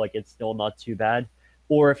quadratic, but like it's still not too bad.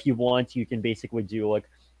 Or if you want, you can basically do like,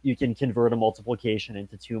 you can convert a multiplication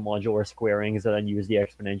into two modular squarings and then use the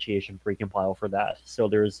exponentiation precompile for that. So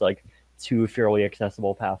there's like two fairly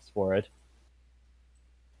accessible paths for it.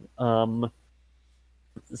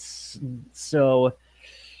 So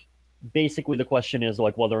basically the question is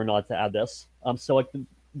like whether or not to add this. So like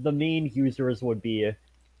the main users would be,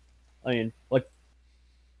 I mean, like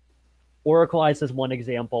Oracle Eyes is one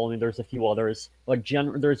example. I mean, there's a few others. Like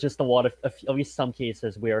there's just a lot of at least some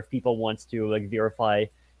cases where if people want to like verify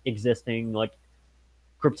existing like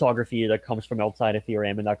cryptography that comes from outside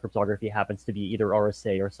Ethereum, and that cryptography happens to be either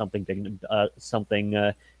RSA or something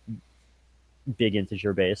big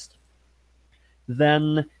integer based.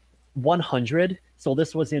 Then 100. So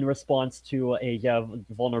this was in response to a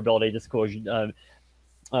vulnerability disclosure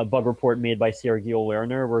bug report made by Sergio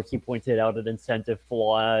Lerner, where he pointed out an incentive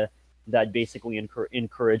flaw that basically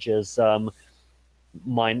encourages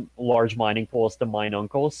large mining pools to mine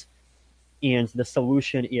uncles. And the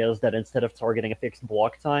solution is that instead of targeting a fixed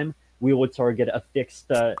block time, we would target a fixed,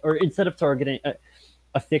 or instead of targeting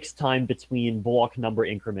a fixed time between block number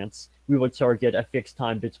increments, we would target a fixed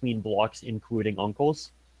time between blocks, including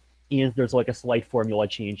uncles. And there's like a slight formula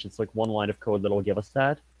change. It's like one line of code that'll give us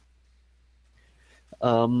that.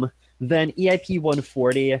 Then EIP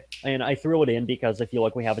 140, and I threw it in because I feel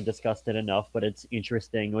like we haven't discussed it enough, but it's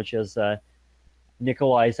interesting, which is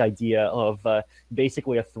Nikolai's idea of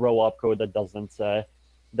basically a throw opcode that doesn't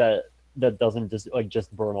that doesn't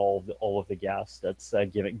just burn all of the gas that's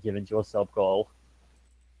given to a subcall.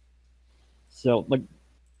 So like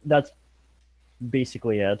that's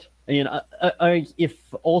basically it. I mean, if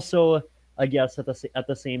also I guess at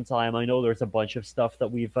the same time, I know there's a bunch of stuff that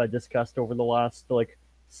we've discussed over the last like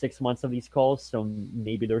 6 months of these calls, so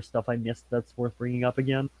maybe there's stuff I missed that's worth bringing up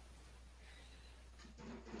again.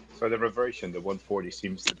 So the reversion, the 140,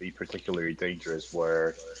 seems to be particularly dangerous,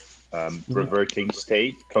 where reverting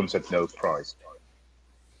state comes at no price.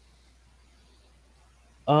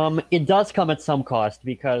 It does come at some cost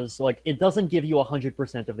because like it doesn't give you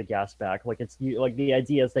 100% of the gas back. Like like the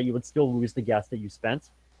idea is that you would still lose the gas that you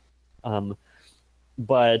spent,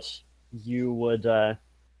 but you would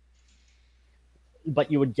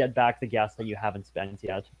get back the gas that you haven't spent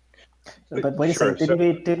yet. But wait a second,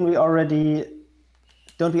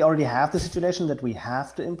 don't we already have the situation that we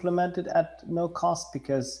have to implement it at no cost?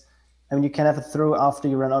 Because I mean, you can have a throw after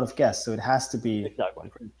you run out of gas, so it has to be exactly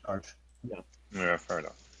free of charge. Yeah, fair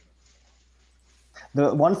enough.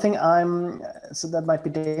 The one thing so that might be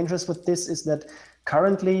dangerous with this is that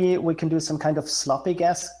currently we can do some kind of sloppy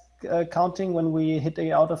gas counting when we hit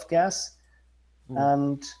a out of gas,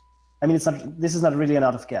 and I mean this is not really an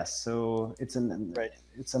out of gas, so it's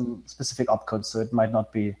it's a specific opcode, so it might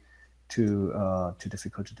not be too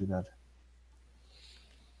difficult to do that.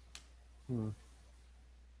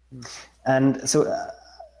 And so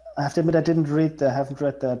I have to admit I haven't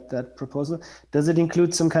read that proposal. Does it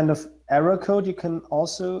include some kind of error code you can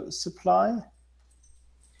also supply?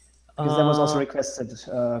 Because that was also requested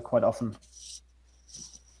quite often.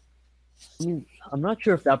 I'm not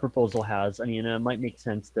sure if that proposal has. I mean, it might make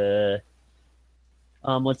sense to.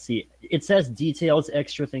 Let's see. It says details,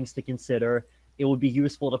 extra things to consider. It would be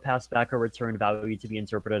useful to pass back a return value to be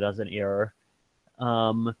interpreted as an error.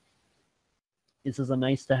 This is a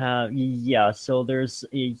nice to have. Yeah. So there is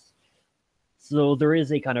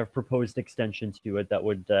a kind of proposed extension to it that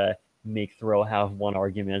would make throw have one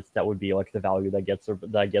argument that would be like the value that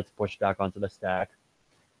gets pushed back onto the stack.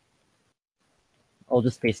 I'll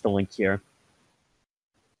just paste the link here.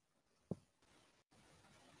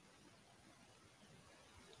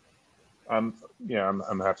 Yeah,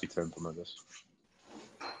 I'm happy to implement this.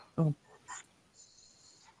 Oh.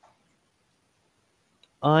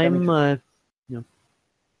 I'm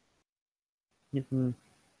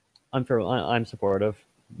I'm supportive,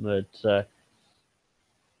 but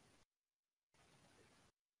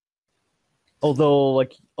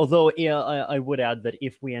although yeah, I would add that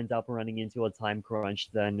if we end up running into a time crunch,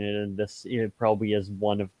 then this probably is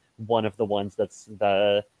one of the ones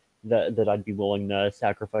that I'd be willing to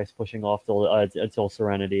sacrifice pushing off till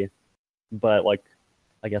Serenity, but like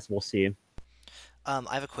I guess we'll see.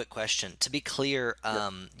 I have a quick question. To be clear,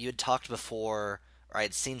 you had talked before, or I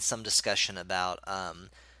had seen some discussion about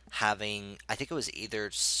having, I think it was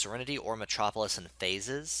either Serenity or Metropolis in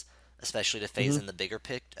phases, especially to phase in the bigger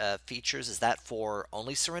features. Is that for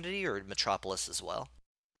only Serenity or Metropolis as well?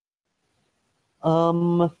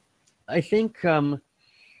 I think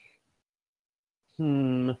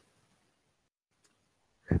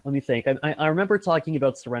let me think. I remember talking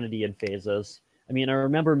about Serenity in phases. I mean, I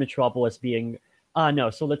remember Metropolis being no.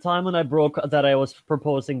 So the time when I was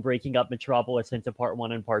proposing breaking up Metropolis into part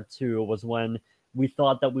 1 and part 2 was when we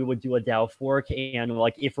thought that we would do a DAO fork, and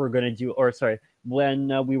like if we're gonna do, or sorry,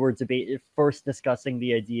 when we were first discussing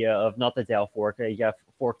the idea of not the DAO fork, a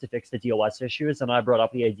fork to fix the DOS issues, and I brought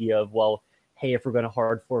up the idea of, well, hey, if we're gonna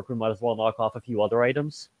hard fork, we might as well knock off a few other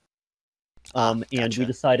items. And we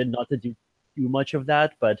decided not to do too much of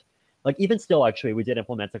that, but like even still, actually, we did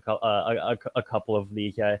implement a couple of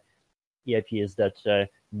the EIPs that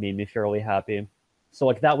made me fairly happy. So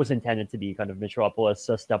like that was intended to be kind of Metropolis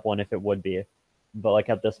step 1 if it would be, but like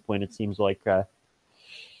at this point, it seems like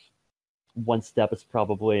one step is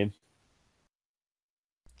probably. All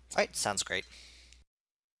right, sounds great.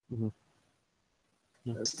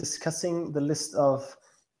 Discussing the list of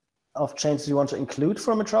changes you want to include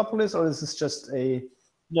for Metropolis, or is this just a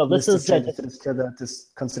this is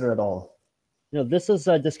consider at all? No, this is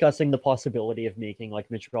discussing the possibility of making like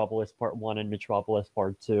Metropolis Part 1 and Metropolis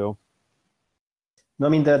Part 2. No, I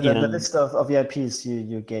mean the list of EIPs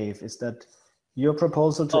you gave, is that your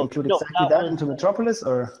proposal to include exactly that into Metropolis,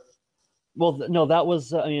 or? Well, no, that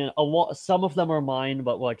was I mean some of them are mine,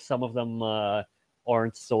 but like some of them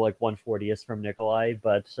aren't. So like 140 is from Nikolai,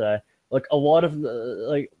 but like a lot of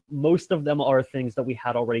most of them are things that we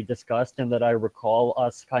had already discussed and that I recall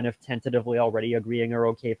us kind of tentatively already agreeing are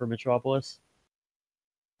okay for Metropolis.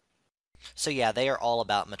 So yeah, they are all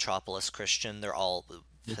about Metropolis, Christian. They're all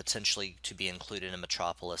potentially to be included in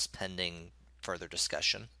Metropolis pending further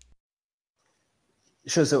discussion.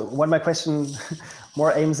 Sure. So what my question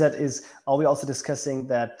more aims at is, are we also discussing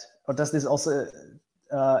that, or does this also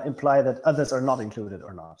imply that others are not included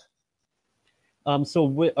or not?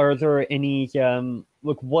 So are there any,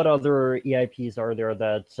 what other EIPs are there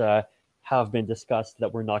that have been discussed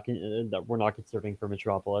that we're not considering for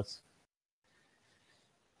Metropolis?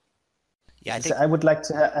 Yeah, I would like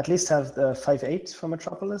to at least have the 5.8 for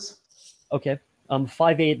Metropolis. Okay.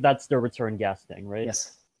 5.8, that's the return gas thing, right?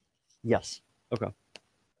 Yes. Yes. Okay.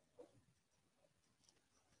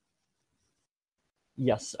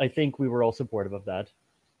 Yes, I think we were all supportive of that.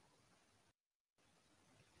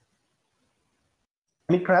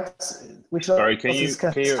 I mean, perhaps we should. Sorry, can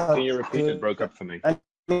you repeat? It broke up for me. I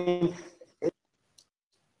mean,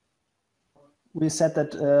 we said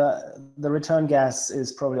that the return gas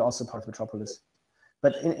is probably also part of Metropolis,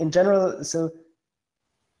 but in general, so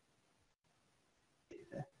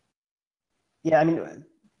yeah, I mean,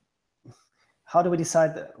 how do we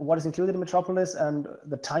decide what is included in Metropolis and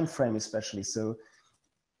the time frame, especially? So,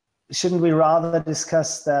 shouldn't we rather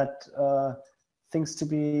discuss that things to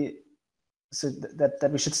be that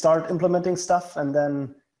we should start implementing stuff, and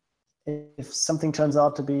then if something turns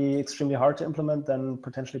out to be extremely hard to implement, then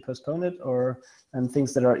potentially postpone it, and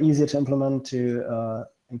things that are easier to implement to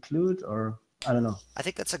include, or I don't know. I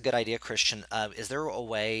think that's a good idea, Christian. Is there a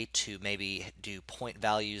way to maybe do point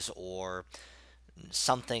values or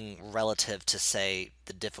something relative to, say,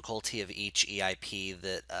 the difficulty of each EIP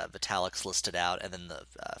that Vitalik's listed out, and then the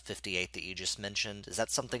 58 that you just mentioned? Is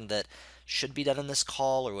that something that should be done in this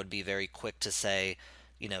call, or would be very quick to say,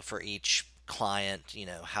 for each client,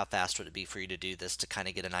 how fast would it be for you to do this to kind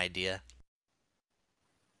of get an idea?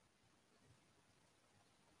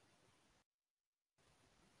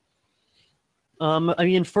 I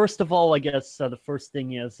mean, first of all, I guess the first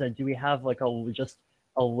thing is, do we have like just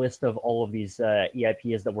a list of all of these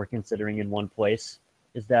EIPs that we're considering in one place?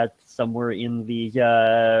 Is that somewhere in the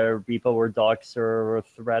repo or docs or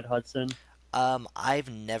thread, Hudson? I've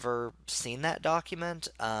never seen that document.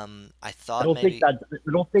 I thought I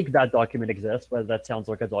don't think that document exists, but that sounds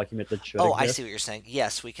like a document that should Oh, exist. I see what you're saying.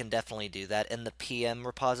 Yes, we can definitely do that. In the PM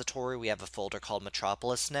repository, we have a folder called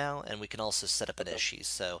Metropolis now, and we can also set up an issue.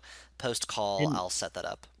 So post-call, I'll set that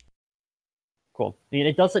up. Cool. I mean,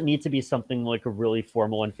 it doesn't need to be something like really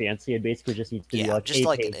formal and fancy. It basically just needs to be like just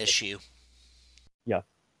like an issue. Yeah,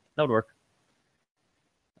 that would work.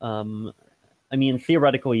 I mean,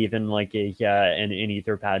 theoretically, even like an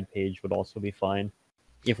Etherpad page would also be fine,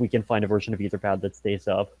 if we can find a version of Etherpad that stays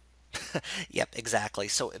up. Yep, exactly.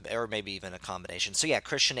 So, or maybe even a combination. So yeah,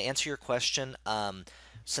 Christian, to answer your question,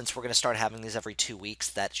 since we're going to start having these every 2 weeks,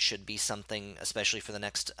 that should be something, especially for the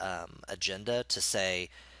next agenda, to say,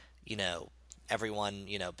 everyone,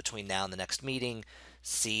 between now and the next meeting,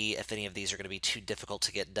 see if any of these are going to be too difficult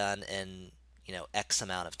to get done in, X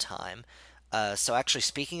amount of time. So actually,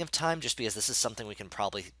 speaking of time, just because this is something we can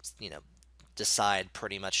probably, decide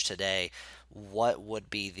pretty much today, what would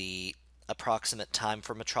be the approximate time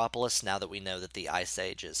for Metropolis now that we know that the Ice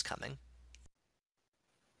Age is coming?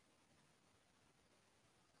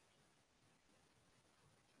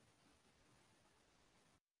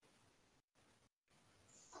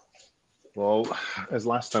 Well, as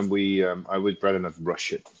last time I would rather not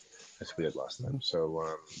rush it as we did last time. So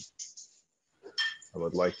I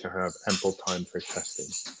would like to have ample time for testing.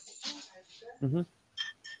 Mm-hmm.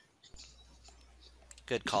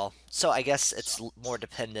 Good call. So I guess it's more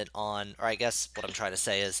dependent on, or I guess what I'm trying to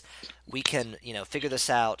say is, we can, figure this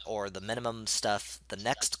out, or the minimum stuff, the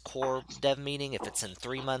next core dev meeting, if it's in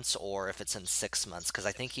 3 months or if it's in 6 months, because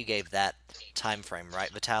I think you gave that time frame,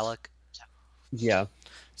 right, Vitalik? Yeah.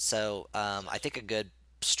 So I think a good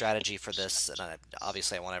strategy for this, and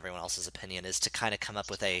obviously I want everyone else's opinion, is to kind of come up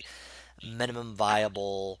with a minimum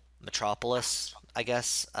viable Metropolis, I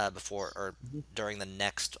guess, before or during the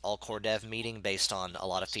next all core dev meeting, based on a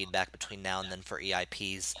lot of feedback between now and then for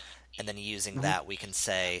EIPs, and then using that we can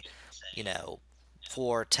say,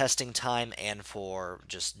 for testing time and for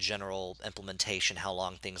just general implementation, how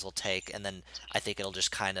long things will take, and then I think it'll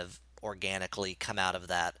just kind of organically come out of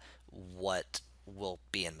that what will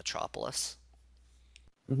be in Metropolis.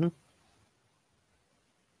 Mm-hmm.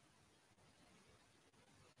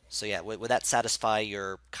 So yeah, would that satisfy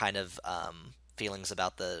your kind of feelings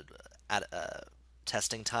about the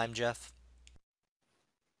testing time, Jeff?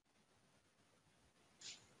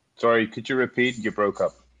 Sorry, could you repeat? You broke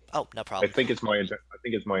up. Oh, no problem. I think it's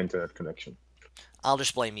my internet connection. I'll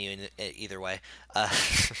just blame you either way.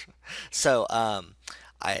 So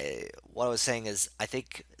what I was saying is, I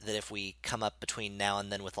think that if we come up between now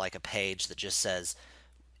and then with like a page that just says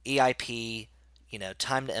EIP,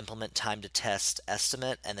 time to implement, time to test,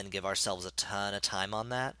 estimate, and then give ourselves a ton of time on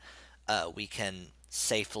that, we can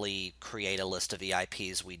safely create a list of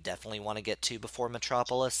EIPs we definitely want to get to before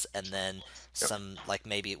Metropolis, and then some, like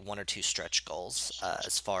maybe 1 or 2 stretch goals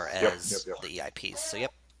as far as the EIPs. So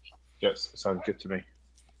yep. Yes, sounds good to me.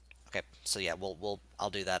 Okay, so yeah, I'll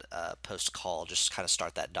do that post call. Just kind of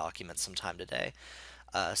start that document sometime today.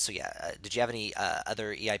 So yeah, did you have any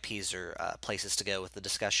other EIPs or places to go with the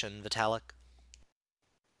discussion, Vitalik?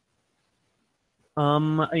 I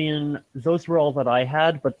mean, those were all that I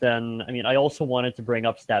had, but then, I mean, I also wanted to bring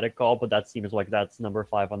up static call, but that seems like that's number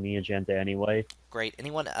 5 on the agenda anyway. Great.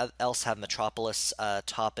 Anyone else have Metropolis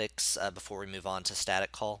topics before we move on to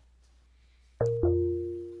static call?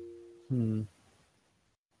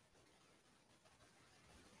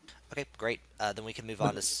 Okay, great. Then we can move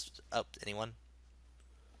on to... Oh, anyone?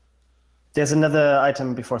 There's another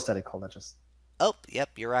item before static call that just... Oh, yep,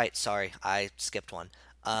 you're right. Sorry, I skipped one.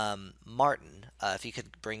 Martin, if you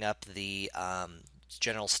could bring up the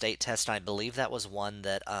general state test, and I believe that was one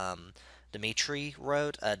that Dimitri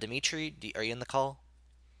wrote. Dimitri, are you in the call?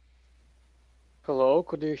 Hello,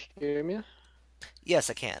 could you hear me? Yes,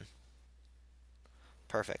 I can.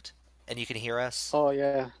 Perfect. And you can hear us? Oh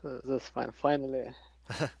yeah, that's fine. Finally.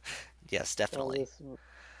 Yes, definitely. So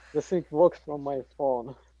this thing works from my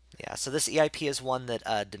phone. Yeah, so this EIP is one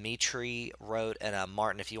that Dimitri wrote, and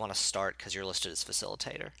Martin, if you want to start, because you're listed as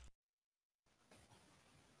facilitator.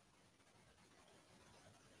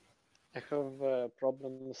 I have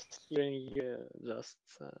problems hearing you, just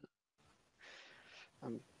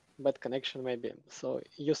bad connection maybe. So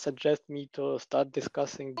you suggest me to start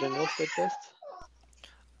discussing general state tests?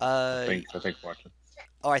 I think Martin.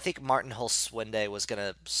 Oh, I think Martin Holswinde was going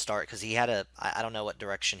to start because he had I don't know what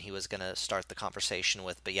direction he was going to start the conversation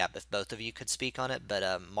with, but yeah, if both of you could speak on it. But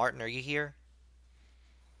Martin, are you here?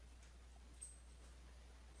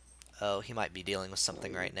 Oh, he might be dealing with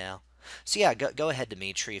something right now. So yeah, go ahead,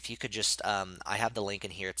 Dimitri. If you could just, I have the link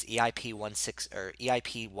in here. It's EIP 16 or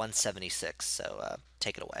EIP 176. So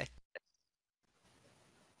take it away.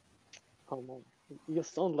 Oh man, you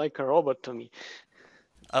sound like a robot to me.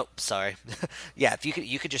 Oh, sorry. Yeah, if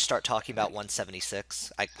you could just start talking about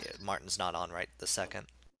 176. Martin's not on right this second.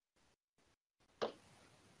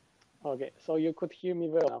 Okay, so you could hear me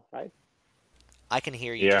well enough, right? I can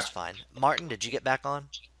hear you just fine. Martin, did you get back on?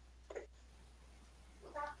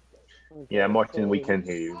 Okay, Yeah, Martin, so we can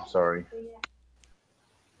hear you. Sorry.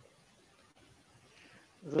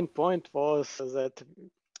 the main point was that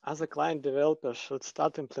as a client developer should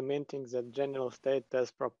start implementing the general state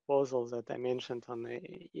test proposals that I mentioned on the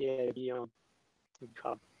EIB on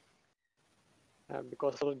GitHub.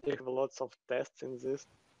 Because already have lots of tests in this.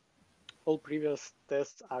 All previous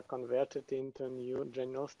tests are converted into new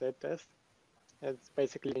general state tests. It's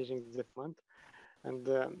basically changing the font. And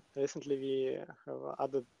recently we have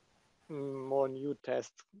added more new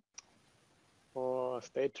tests for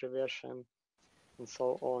state reversion and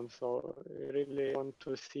so on. So we really want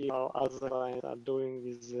to see how other clients are doing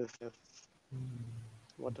with this tests.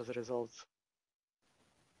 What are the results?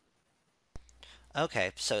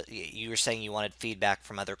 Okay, so you were saying you wanted feedback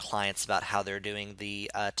from other clients about how they're doing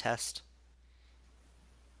the test?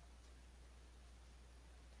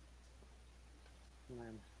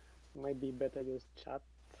 Might be better use chat.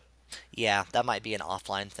 Yeah, that might be an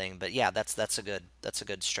offline thing, but yeah, that's a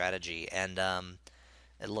good strategy. And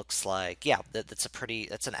it looks like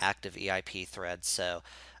that's an active EIP thread. So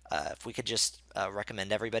if we could just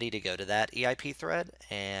recommend everybody to go to that EIP thread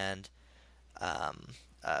and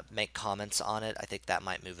make comments on it, I think that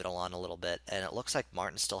might move it along a little bit. And it looks like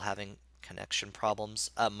Martin's still having connection problems.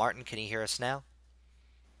 Martin, can you hear us now?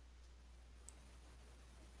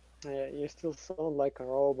 You still sound like a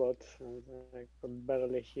robot, and I could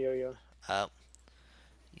barely hear you. Oh,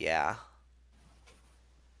 yeah.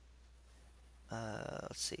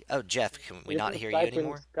 Let's see. Oh, Jeff, can we not hear you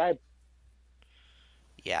anymore? Skype.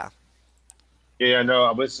 Yeah. Yeah, no,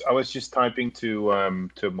 I was just typing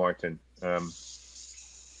to Martin.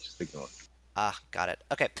 Just ignore. Ah, got it.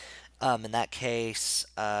 Okay. In that case,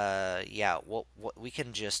 yeah, we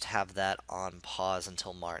can just have that on pause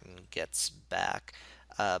until Martin gets back.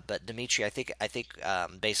 But Dimitri, I think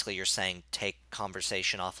basically you're saying take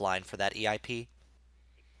conversation offline for that EIP.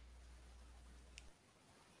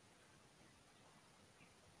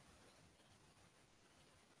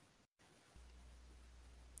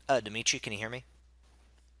 Dimitri, can you hear me?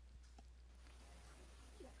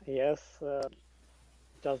 Yes,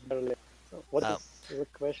 just barely. So what is the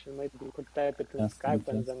question? Maybe you could type it in Skype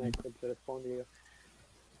and then I could respond to you.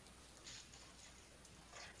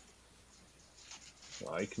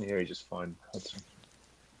 I can hear you just fine.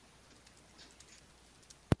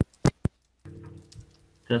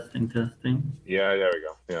 Testing. Yeah, there we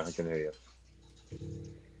go. Yeah, I can hear you.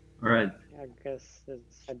 All right. I guess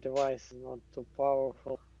a device is not too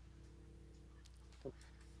powerful.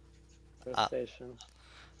 Conversation.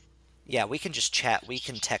 Yeah, we can just chat. We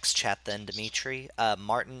can text chat then, Dimitri.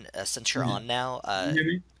 Martin, since you're on now. Can you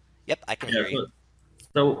hear me? Yep, I can hear you.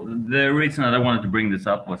 So the reason that I wanted to bring this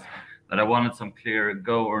up was that I wanted some clear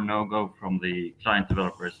go or no go from the client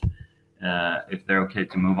developers if they're okay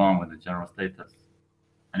to move on with the general state test.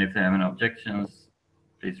 And if they have any objections,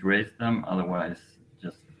 please raise them. Otherwise,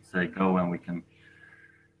 just say go and we can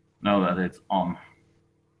know that it's on.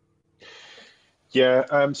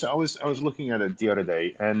 Yeah, so I was looking at it the other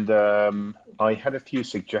day, and I had a few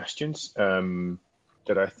suggestions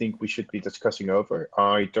that I think we should be discussing over.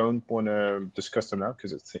 I don't want to discuss them now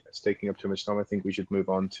because it's taking up too much time. I think we should move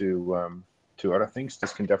on to other things.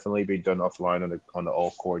 This can definitely be done offline on the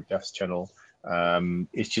All Core Devs channel.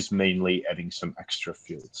 It's just mainly adding some extra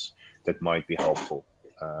fields that might be helpful,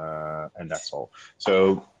 and that's all.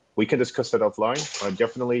 So we can discuss that offline. I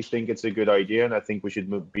definitely think it's a good idea, and I think we should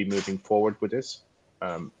be moving forward with this.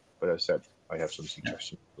 But as I said, I have some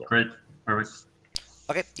suggestions. Great, perfect.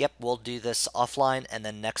 Okay, yep, we'll do this offline, and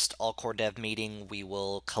then next all core dev meeting we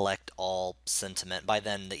will collect all sentiment. By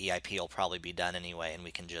then the EIP will probably be done anyway, and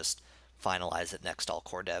we can just finalize it next all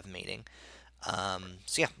core dev meeting.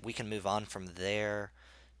 So yeah, we can move on from there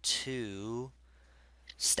to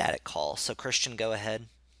static call. So Christian, go ahead.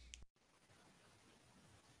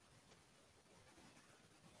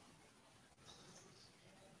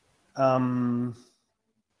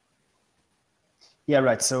 Yeah,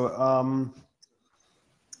 right. So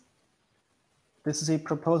this is a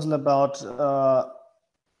proposal about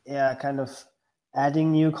yeah, kind of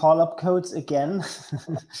adding new call-up codes again,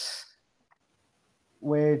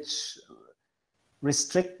 which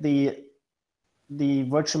restrict the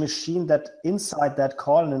virtual machine that inside that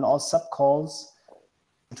call and in all subcalls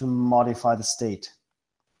to modify the state.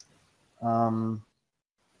 And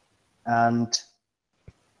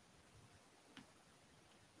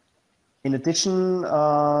in addition,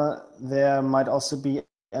 there might also be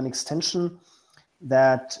an extension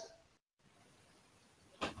that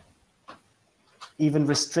even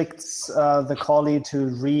restricts the callee to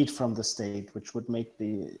read from the state, which would make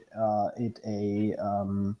it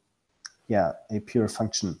a a pure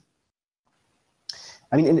function.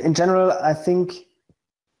 I mean, in general, I think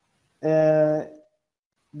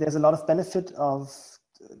there's a lot of benefit of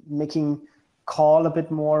making call a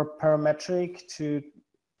bit more parametric to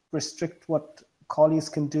restrict what callees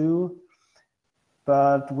can do,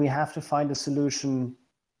 but we have to find a solution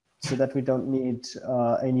so that we don't need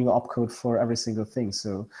a new opcode for every single thing.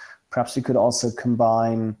 So perhaps we could also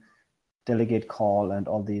combine delegate call and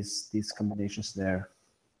all these combinations there.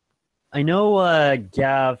 I know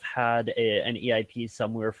Gav had an EIP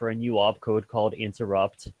somewhere for a new opcode called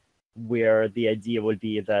interrupt, where the idea would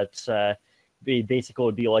be that basically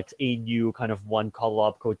would be like a new kind of one call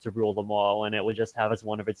opcode to rule them all, and it would just have as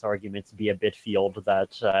one of its arguments be a bit field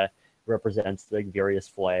that represents the various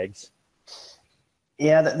flags.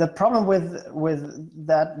 Yeah, the problem with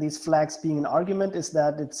that these flags being an argument is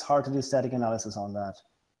that it's hard to do static analysis on that.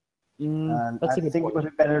 And I think it would be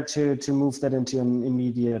better to move that into an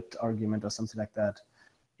immediate argument or something like that.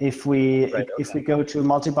 If we if we go to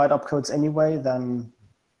multi-byte opcodes anyway, then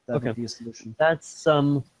that would be a solution. That's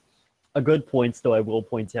a good point, though. I will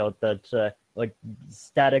point out that like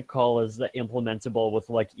static call is implementable with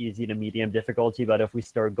like easy to medium difficulty, but if we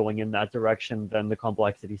start going in that direction, then the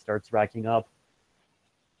complexity starts racking up.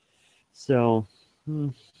 So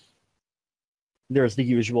there's the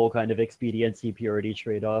usual kind of expediency purity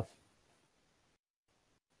trade-off.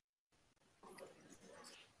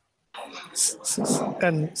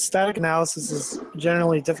 And static analysis is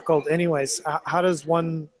generally difficult anyways. How does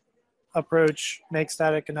one approach make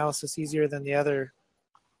static analysis easier than the other?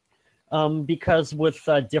 Because with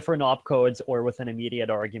different opcodes or with an immediate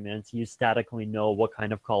argument, you statically know what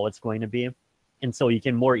kind of call it's going to be. And so you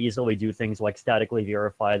can more easily do things like statically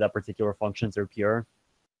verify that particular functions are pure.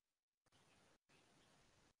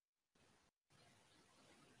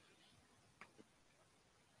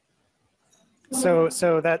 So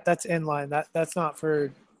that's inline. That's not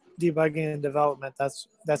for debugging and development. That's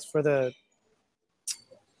for the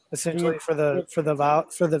essentially for the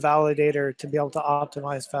validator to be able to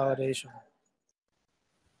optimize validation.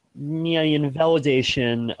 Yeah, in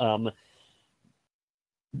validation,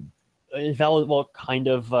 kind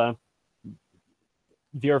of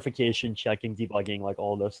verification, checking, debugging, like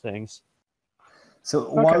all those things. So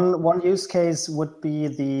one use case would be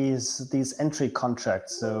these entry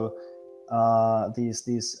contracts. So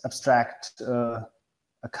these abstract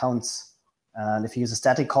accounts. And if you use a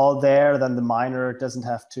static call there, then the miner doesn't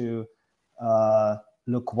have to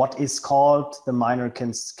look what is called. The miner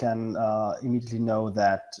can immediately know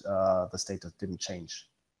that the state didn't change.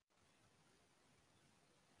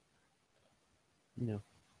 Yeah.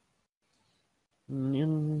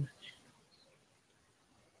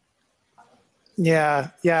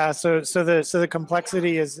 Yeah. So the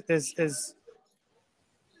complexity is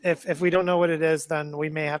if we don't know what it is, then we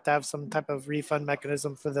may have to have some type of refund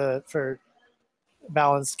mechanism for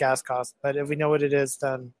balanced gas cost. But if we know what it is,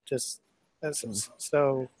 then just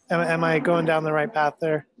so am I going down the right path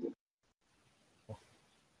there?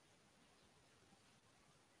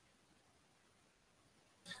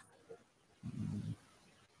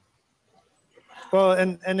 Well,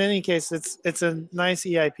 in any case, it's a nice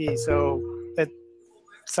EIP, so it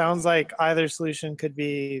sounds like either solution could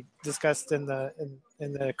be discussed in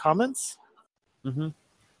the comments. Mm-hmm.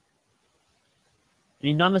 I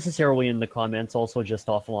mean, not necessarily in the comments, also just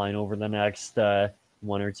offline over the next 1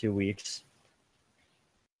 or 2 weeks.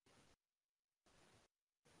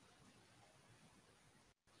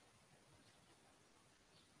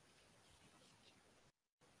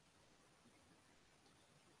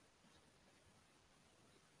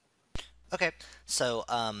 Okay, so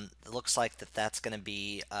it looks like that's going to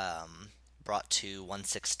be brought to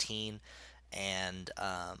 116, and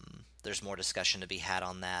there's more discussion to be had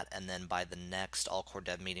on that. And then by the next all core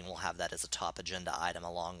dev meeting, we'll have that as a top agenda item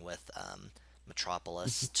along with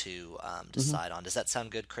Metropolis to decide on. Does that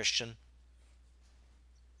sound good, Christian?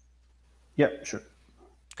 Yeah, sure.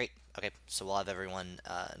 Great. Okay, so we'll have everyone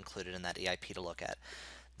included in that EIP to look at.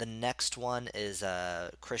 The next one is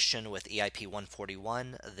Christian with EIP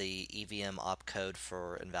 141, the EVM opcode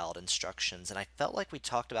for invalid instructions. And I felt like we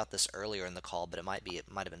talked about this earlier in the call, but it might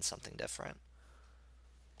have been something different.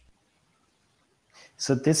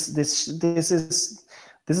 So this is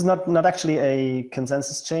not actually a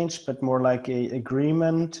consensus change, but more like a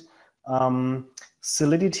agreement.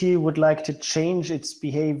 Solidity would like to change its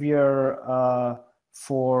behavior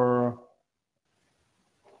for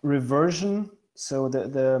reversion. So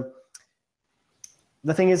the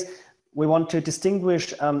thing is, we want to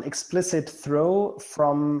distinguish explicit throw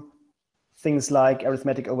from things like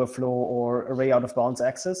arithmetic overflow or array out of bounds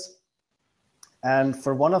access. And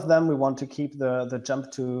for one of them, we want to keep the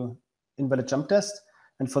jump to invalid jump test.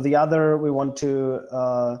 And for the other, we want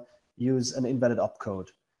to use an invalid opcode.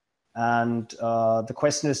 And the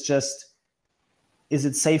question is just, is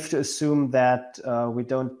it safe to assume that we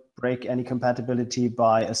don't break any compatibility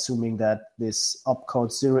by assuming that this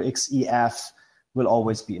opcode 0xEF will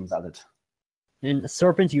always be invalid? And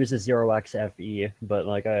Serpent uses 0xFE, but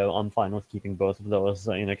like I'm fine with keeping both of those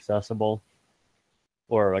inaccessible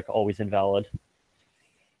or like always invalid.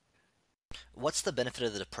 What's the benefit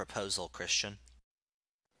of the proposal, Christian?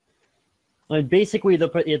 Like basically,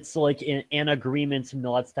 it's like an agreement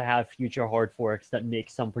not to have future hard forks that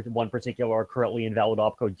make one particular currently invalid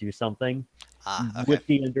opcode do something. Okay. With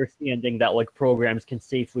the understanding that like programs can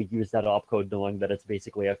safely use that opcode, knowing that it's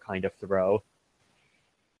basically a kind of throw.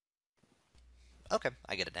 Okay,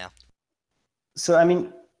 I get it now. So I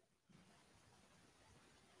mean,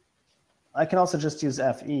 I can also just use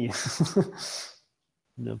FE.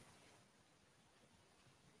 No.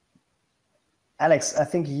 Alex, I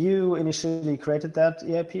think you initially created that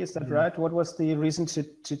EIP, is that right? What was the reason to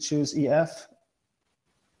choose EF?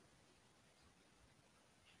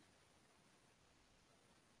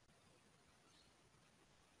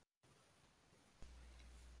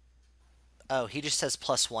 Oh, he just says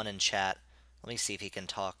 +1 in chat. Let me see if he can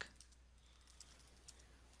talk.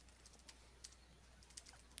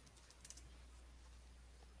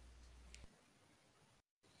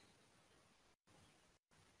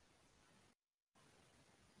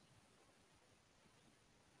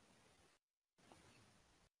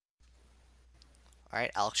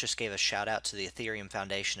 Alright, Alex just gave a shout out to the Ethereum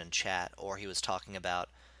Foundation in chat, or he was talking about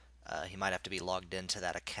he might have to be logged into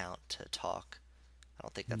that account to talk. I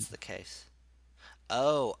don't think that's the case.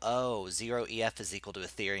 Oh, 0EF is equal to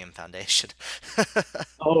Ethereum Foundation.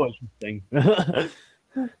 Oh, interesting.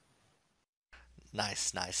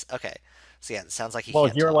 Nice. Okay. So yeah, it sounds like he well,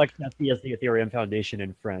 can't 0xFE is the Ethereum Foundation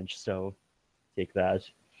in French, so take that.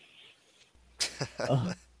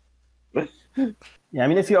 Yeah, I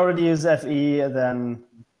mean, if you already use FE, then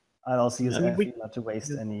I'll also use FE not to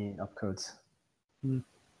waste any opcodes.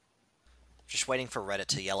 Just waiting for Reddit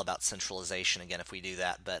to yell about centralization again if we do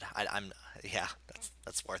that, but yeah,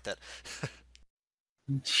 that's worth it.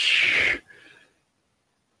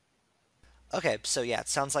 Okay, so yeah, it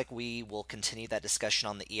sounds like we will continue that discussion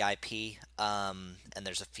on the EIP, and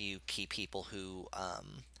there's a few key people who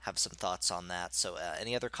have some thoughts on that. So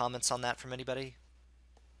any other comments on that from anybody?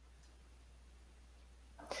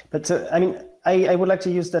 But I mean, I would like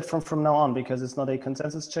to use that from now on because it's not a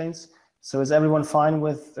consensus change. So is everyone fine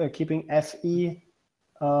with keeping FE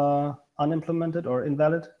unimplemented or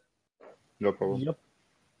invalid? No problem. Yep.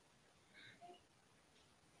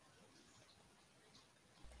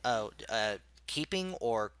 Oh, keeping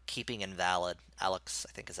or keeping invalid? Alex,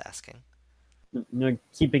 I think, is asking. No,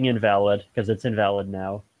 keeping invalid because it's invalid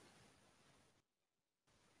now.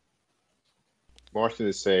 Martin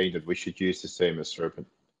is saying that we should use the same as Serpent.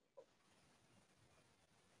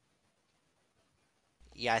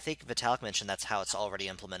 Yeah, I think Vitalik mentioned that's how it's already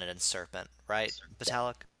implemented in Serpent, right,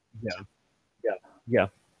 Vitalik? Yeah.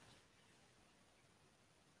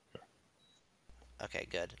 Okay,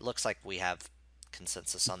 good. Looks like we have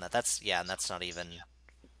consensus on that. And that's not even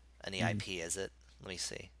an EIP, is it? Let me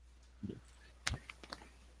see.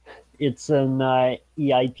 It's an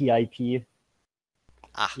EIP.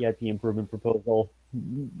 EIP improvement proposal.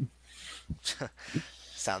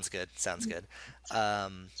 Sounds good.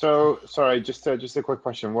 So sorry, just a quick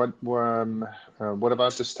question. What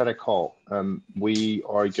about the static call? We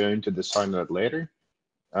are going to decide that later,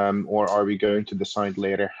 or are we going to decide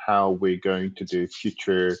later how we're going to do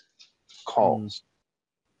future calls?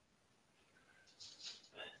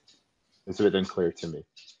 It's a bit unclear to me.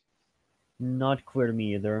 Not clear to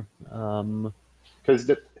me either.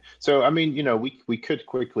 Because so I mean, we could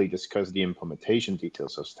quickly discuss the implementation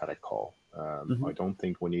details of static call. I don't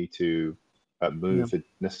think we need to move it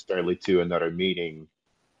necessarily to another meeting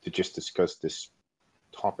to just discuss this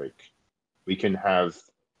topic. We can have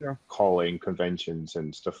calling conventions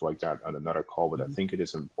and stuff like that on another call, but I think it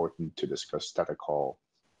is important to discuss static call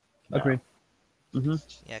now. Agree.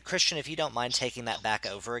 Yeah, Christian, if you don't mind taking that back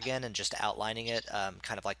over again and just outlining it,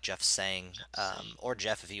 kind of like Jeff's saying, or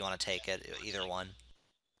Jeff, if you want to take it, either one.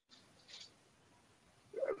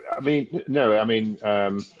 I mean, no, I mean,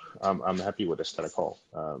 I'm happy with the static call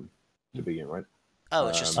to begin with. Oh,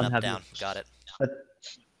 it's just an up down. Got it.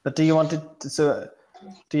 But do you want it? So,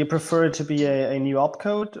 do you prefer it to be a new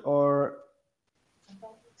opcode or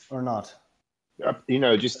not?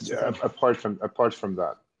 Just apart from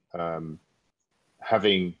that,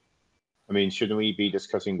 having, I mean, shouldn't we be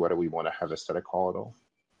discussing whether we want to have a static call at all?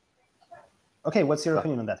 Okay, what's your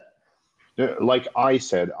opinion on that? Like I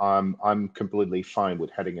said, I'm completely fine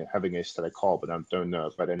with having a static call, but I don't know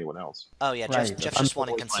about anyone else. Oh yeah, Jeff just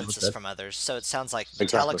wanted consensus from others. So it sounds like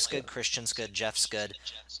Vitalik's good, Christian's good, Jeff's good.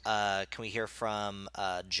 Can we hear from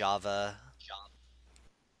Java?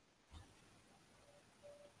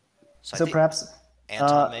 So perhaps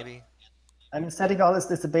Anton, maybe. I mean, static call is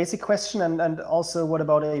the basic question, and also what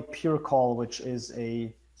about a pure call, which is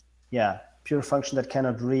a pure function that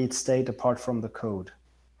cannot read state apart from the code.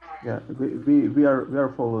 Yeah, we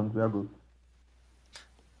are following. We are good.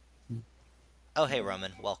 Oh, hey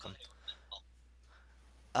Roman, welcome.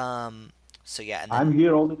 So yeah, and then... I'm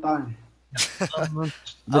here all the time.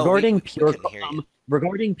 Regarding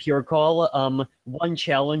pure call, one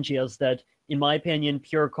challenge is that, in my opinion,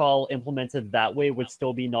 pure call implemented that way would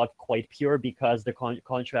still be not quite pure because the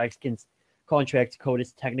contract code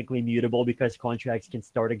is technically mutable because contracts can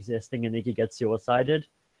start existing and they can get suicided.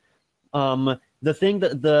 The thing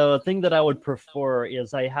that I would prefer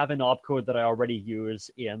is I have an opcode that I already use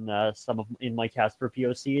in in my Casper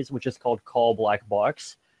POCs, which is called call black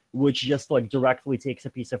box, which just like directly takes a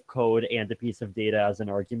piece of code and a piece of data as an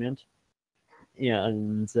argument. Yeah,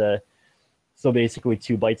 and so basically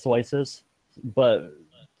 2 byte slices. But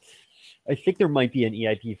I think there might be an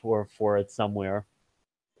EIP for it somewhere.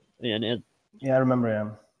 And I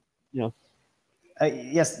remember.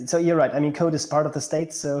 Yes, so you're right. I mean, code is part of the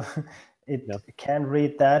state, so it can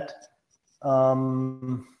read that.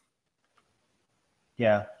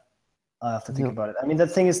 Yeah, I have to think about it. I mean, the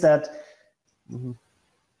thing is that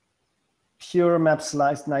pure maps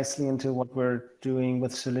nicely into what we're doing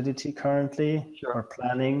with Solidity currently, or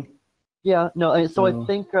planning. Yeah, no, so I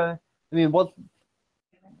think, I mean, what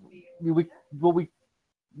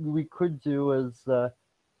we could do is,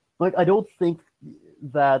 like, I don't think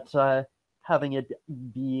that having it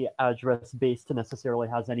be address-based necessarily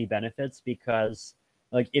has any benefits because,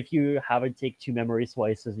 like, if you have it take 2 memory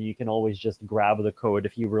slices, you can always just grab the code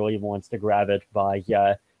if you really want to grab it by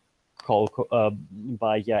ext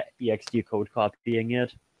code copying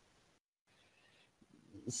it.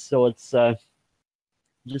 So it's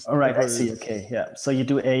just all right. I see. Okay, yeah. So you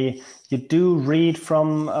do read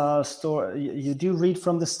from you do read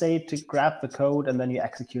from the state to grab the code and then you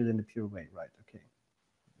execute it in the pure way, right? Okay.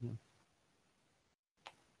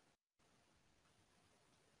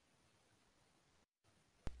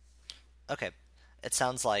 Okay, it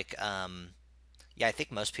sounds like yeah, I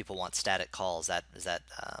think most people want static calls. Is that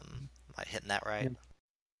am I hitting that right?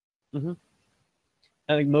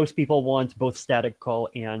 I think most people want both static call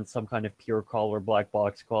and some kind of pure call or black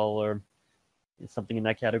box call or something in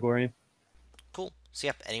that category. Cool. So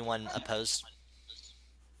yeah, anyone opposed?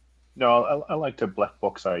 No, I like the black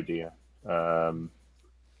box idea. 2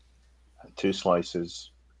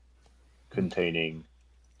 slices containing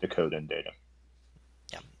the code and data.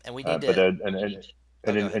 Yeah, and we need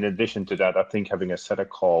in addition to that, I think having a static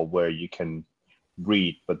call where you can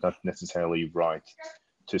read but not necessarily write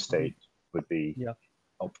to state would be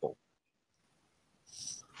helpful.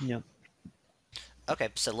 Yeah. Okay,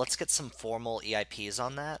 so let's get some formal EIPs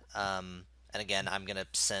on that. And again, I'm gonna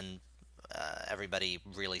send everybody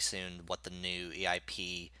really soon what the new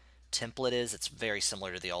EIP template is. It's very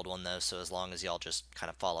similar to the old one though, so as long as y'all just kind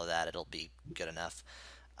of follow that, it'll be good enough.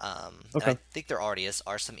 And I think there already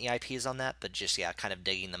are some EIPs on that, but just kind of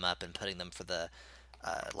digging them up and putting them for the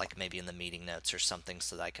like maybe in the meeting notes or something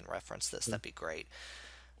so that I can reference this. That'd be great.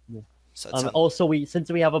 Yeah. So also,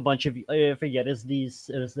 since we have a bunch of is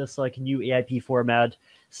this like new EIP format,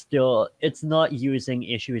 still, it's not using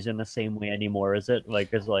issues in the same way anymore, is it?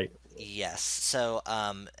 Like, it's like, Yes. So,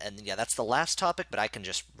 and yeah, that's the last topic, but I can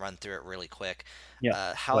just run through it really quick.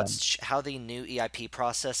 yeah, How go ahead. how the new EIP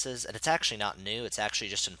process is, and it's actually not new. It's actually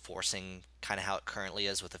just enforcing kind of how it currently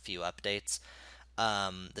is with a few updates.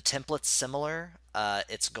 The template's similar.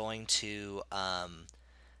 It's going to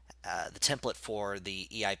the template for the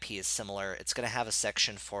EIP is similar. It's going to have a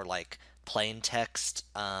section for like plain text.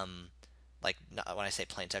 Like when I say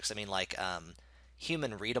plain text, I mean like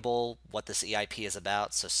human readable what this EIP is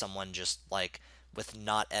about. So someone just like with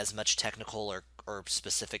not as much technical or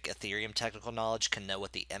specific Ethereum technical knowledge can know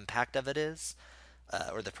what the impact of it is,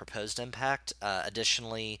 or the proposed impact.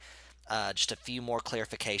 Additionally, just a few more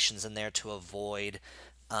clarifications in there to avoid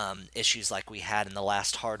issues like we had in the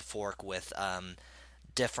last hard fork with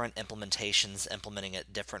different implementations implementing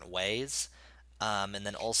it different ways. And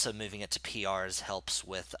then also moving it to PRs helps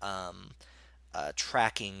with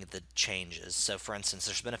tracking the changes. So, for instance,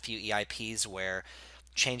 there's been a few EIPs where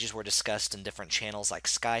changes were discussed in different channels like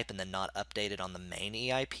Skype and then not updated on the main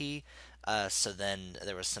EIP. So then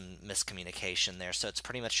there was some miscommunication there. So it's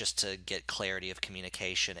pretty much just to get clarity of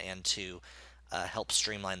communication and to help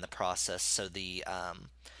streamline the process. So the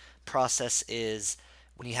process is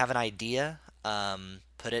when you have an idea,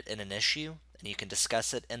 put it in an issue and you can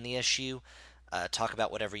discuss it in the issue. Talk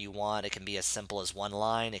about whatever you want. It can be as simple as one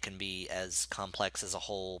line. It can be as complex as a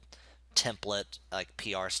whole template, like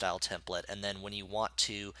PR style template. And then when you want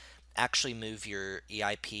to actually move your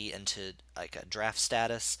EIP into like a draft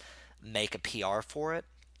status, make a PR for it.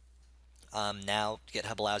 Now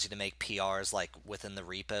GitHub allows you to make PRs like within the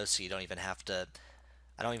repo, so you don't even have to.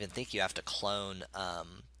 I don't even think you have to clone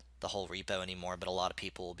the whole repo anymore, but a lot of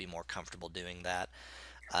people will be more comfortable doing that.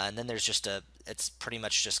 And then there's just it's pretty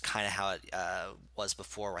much just kind of how it was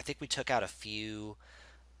before. I think we took out a few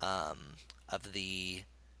of the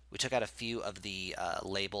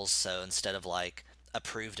labels. So instead of like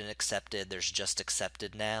approved and accepted, there's just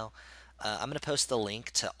accepted now. I'm going to post the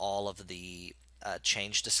link to all of the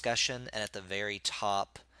change discussion, and at the very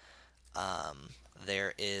top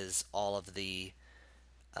there is all of the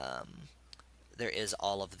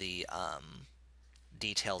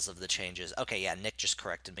details of the changes. Okay, yeah, Nick just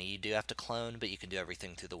corrected me. You do have to clone, but you can do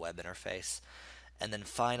everything through the web interface. And then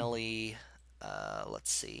finally,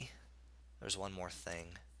 let's see. There's one more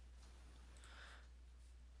thing.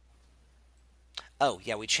 Oh,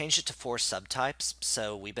 yeah, we changed it to 4 subtypes.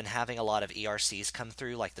 So we've been having a lot of ERCs come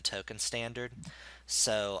through, like the token standard,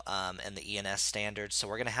 so and the ENS standard. So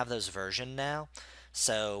we're going to have those versioned now.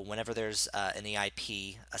 So whenever there's an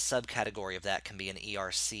EIP, a subcategory of that can be an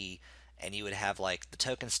ERC, and you would have like the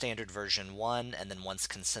token standard version 1, and then once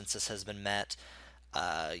consensus has been met,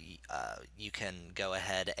 you can go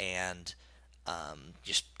ahead and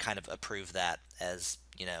just kind of approve that as,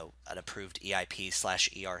 you know, an approved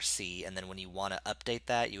EIP/ERC, and then when you want to update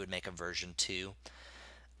that, you would make a version 2.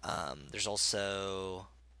 There's also,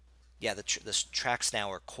 yeah, the tracks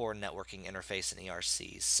now are core networking interface and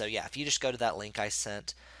ERCs. So yeah, if you just go to that link I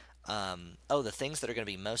sent, the things that are going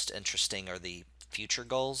to be most interesting are the future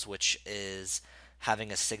goals, which is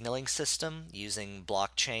having a signaling system using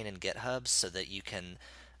blockchain and GitHub so that you can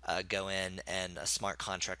go in and a smart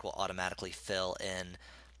contract will automatically fill in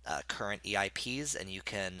current EIPs, and you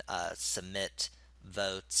can submit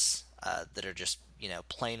votes that are just, you know,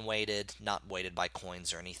 plain weighted, not weighted by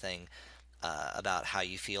coins or anything, about how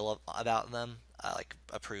you feel about them, like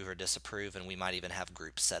approve or disapprove, and we might even have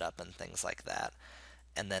groups set up and things like that.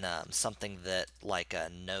 And then something that like a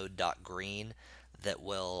node.green that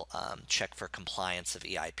will check for compliance of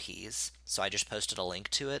EIPs. So I just posted a link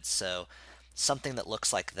to it. So something that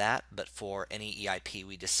looks like that, but for any EIP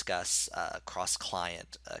we discuss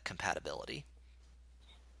cross-client compatibility.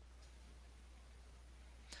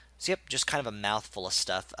 So yep, just kind of a mouthful of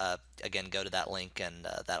stuff. Again, go to that link and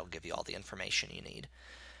that'll give you all the information you need.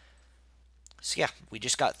 So yeah, we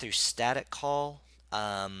just got through static call.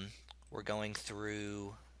 We're going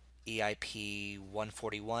through EIP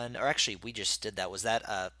 141, or actually we just did that. Was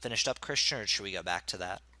that finished up, Christian, or should we go back to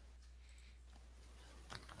that?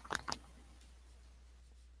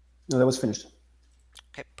 No, that was finished.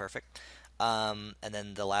 Okay, perfect. And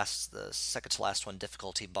then the second to last one,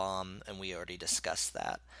 difficulty bomb, and we already discussed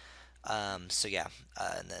that. So yeah,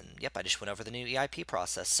 and then yep, I just went over the new EIP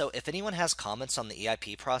process. So if anyone has comments on the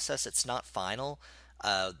EIP process, it's not final.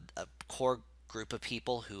 A core group of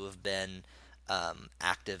people who have been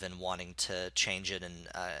active in wanting to change it and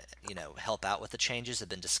help out with the changes have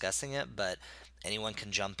been discussing it, but anyone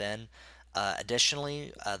can jump in.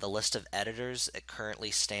 Additionally, the list of editors it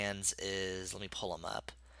currently stands is, let me pull them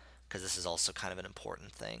up because this is also kind of an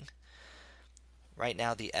important thing. Right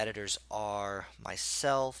now, the editors are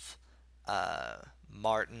myself,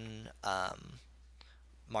 Martin,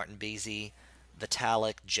 Martin Beasy,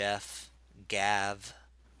 Vitalik, Jeff, Gav,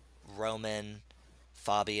 Roman,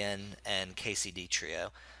 Fabian, and KCD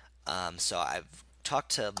Trio. So I've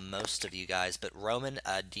talked to most of you guys, but Roman,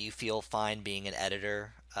 do you feel fine being an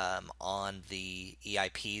editor on the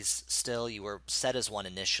EIPs still? You were set as one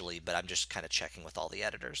initially, but I'm just kind of checking with all the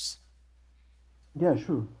editors. Yeah,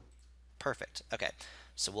 sure. Perfect. Okay.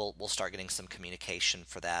 So we'll start getting some communication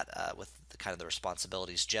for that with the kind of the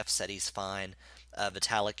responsibilities. Jeff said he's fine.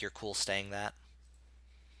 Vitalik, you're cool staying that?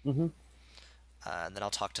 Mm-hmm. And then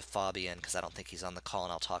I'll talk to Fabian because I don't think he's on the call,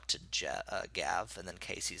 and I'll talk to Gav, and then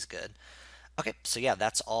Casey's good. Okay, so yeah,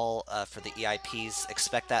 that's all for the EIPs.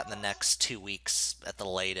 Expect that in the next 2 weeks at the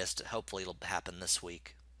latest. Hopefully it'll happen this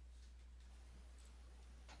week.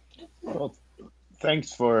 Well,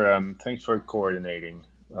 thanks for coordinating,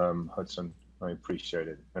 Hudson. I appreciate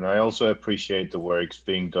it, and I also appreciate the work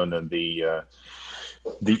being done on the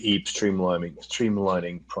EAP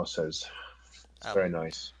streamlining process. It's very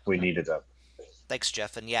nice. We needed that. Thanks,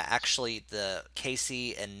 Jeff. And yeah, actually, the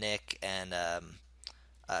Casey and Nick and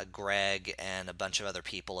Greg and a bunch of other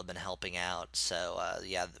people have been helping out. So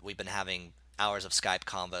yeah, we've been having hours of Skype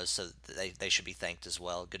convos, so they should be thanked as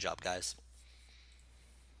well. Good job, guys.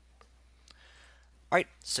 All right,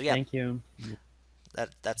 so yeah. Thank you.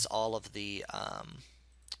 That's all of the.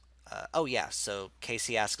 Oh yeah, so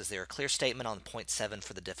Casey asks, is there a clear statement on 0.7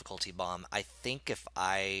 for the difficulty bomb? I think if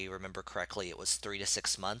I remember correctly, it was 3 to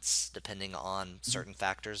 6 months, depending on certain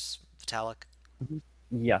factors. Vitalik.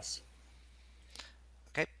 Yes.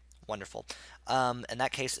 Okay, wonderful. In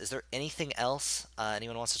that case, is there anything else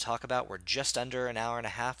anyone wants to talk about? We're just under an hour and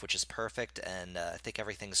a half, which is perfect, and I think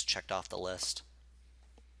everything's checked off the list.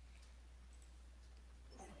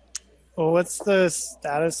 Well, what's the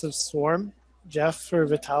status of Swarm, Jeff or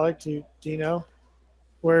Vitalik? Do you know?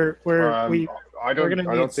 We're going to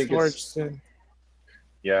need storage soon.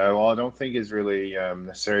 Yeah, well, I don't think it's really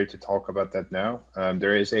necessary to talk about that now.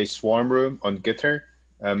 There is a Swarm room on Gitter.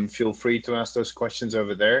 Feel free to ask those questions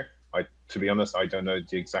over there. To be honest, I don't know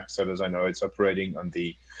the exact status. I know it's operating on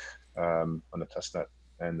the testnet,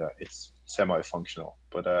 and it's semi-functional.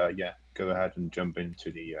 But yeah, go ahead and jump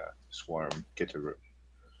into the Swarm Gitter room.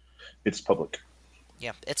 It's public.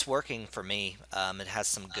 Yeah, it's working for me. It has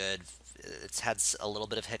some good. It's had a little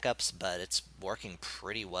bit of hiccups, but it's working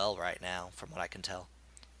pretty well right now, from what I can tell.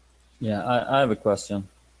 Yeah, I have a question.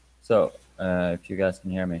 So, if you guys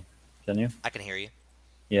can hear me, can you? I can hear you.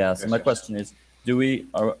 Yeah. So my question is,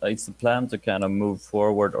 is the plan to kind of move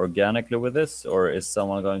forward organically with this, or is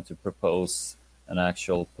someone going to propose an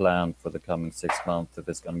actual plan for the coming 6 months? If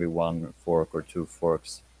it's going to be 1 fork or 2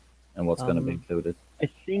 forks, and what's going to be included? I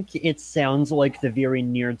think it sounds like the very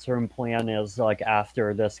near-term plan is like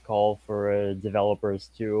after this call for developers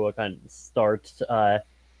to kind of start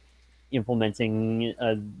implementing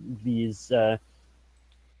these, at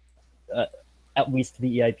least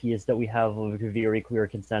the EIPs that we have a very clear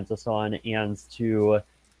consensus on, and to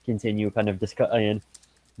continue kind of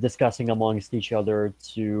discussing amongst each other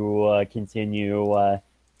to continue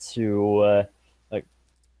to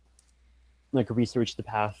like research the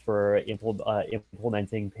path for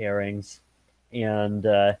implementing pairings, and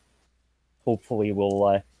hopefully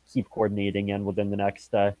we'll keep coordinating, and within the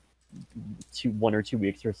next 1 or 2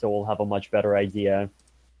 weeks or so we'll have a much better idea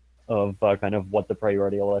of kind of what the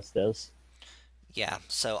priority list is. Yeah,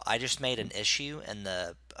 so I just made an issue in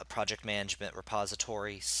the project management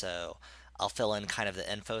repository, so I'll fill in kind of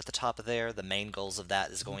the info at the top of there. The main goals of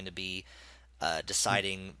that is going to be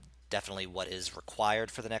deciding definitely what is required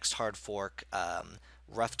for the next hard fork,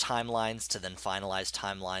 rough timelines to then finalize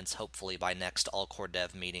timelines, hopefully by next all core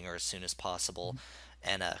dev meeting or as soon as possible,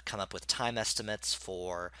 and come up with time estimates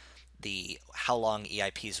for how long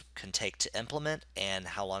EIPs can take to implement and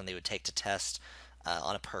how long they would take to test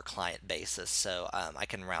on a per client basis. So I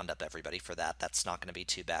can round up everybody for that. That's not going to be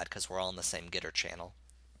too bad because we're all in the same Gitter channel.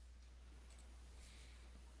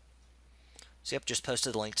 So yep, just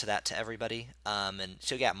posted the link to that to everybody. And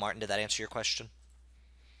so yeah, Martin, did that answer your question?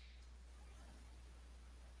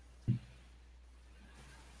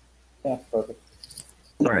 Yeah, perfect.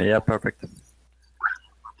 Sorry, yeah, perfect.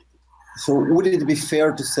 So would it be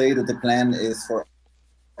fair to say that the plan is for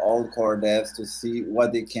all core devs to see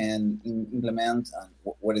what they can implement and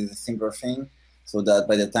what is a simpler thing, so that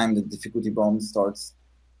by the time the difficulty bomb starts,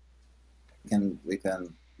 we can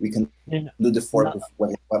do the fork of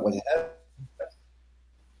what you have?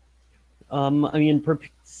 I mean,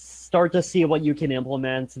 start to see what you can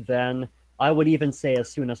implement. Then I would even say as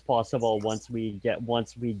soon as possible. Once we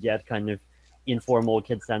get kind of informal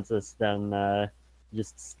consensus, then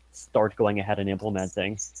just start going ahead and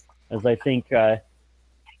implementing. As I think,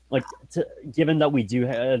 given that we do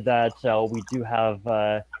have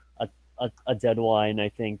a deadline, I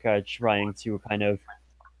think trying to kind of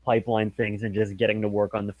pipeline things and just getting to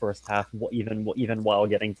work on the first half, even while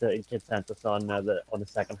getting to consensus on the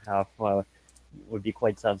second half, would be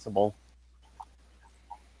quite sensible.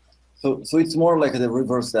 So it's more like the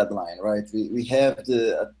reverse deadline, right? We have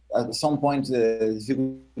at some point the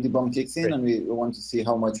difficulty bomb kicks in, and we want to see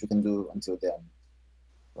how much we can do until then,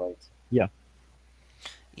 right? Yeah.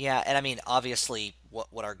 Yeah, and I mean, obviously,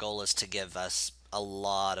 what our goal is to give us a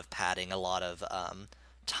lot of padding, a lot of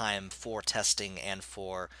time for testing and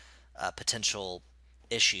for potential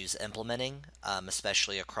issues implementing,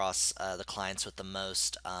 especially across the clients with the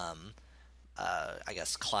most, I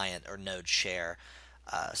guess, client or node share.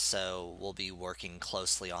 So we'll be working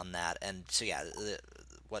closely on that. And so, yeah,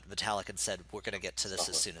 what Vitalik had said, we're going to get to this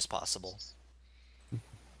as soon as possible.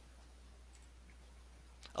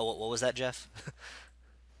 Oh, what was that, Jeff?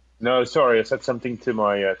 No, sorry, I said something to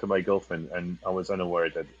my girlfriend, and I was unaware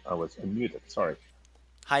that I was unmuted. Sorry.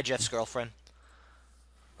 Hi, Jeff's girlfriend.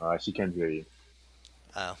 She can't hear you.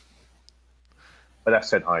 Oh. But I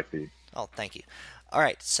said hi to you. Oh, thank you. All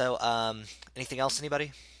right, so anything else,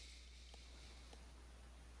 anybody?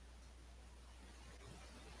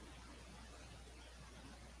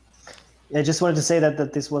 I just wanted to say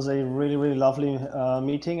that this was a really, really lovely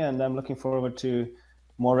meeting, and I'm looking forward to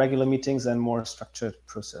more regular meetings and more structured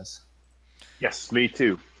process. Yes, me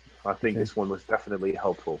too. I think this one was definitely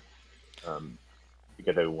helpful to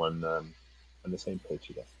get everyone on the same page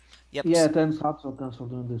again. Yep. Yeah, thanks for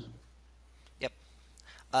doing this. Yep.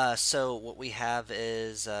 So what we have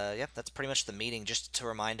is, yep, that's pretty much the meeting. Just to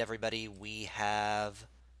remind everybody, we have,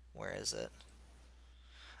 where is it?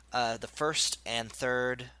 The first and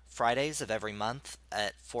third Fridays of every month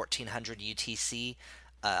at 1400 UTC.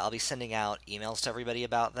 I'll be sending out emails to everybody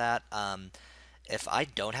about that. If I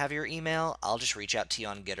don't have your email, I'll just reach out to you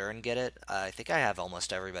on Gitter and get it. I think I have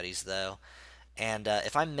almost everybody's though. And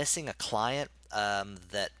if I'm missing a client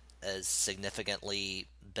that is significantly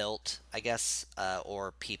built, I guess,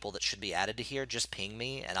 or people that should be added to here, just ping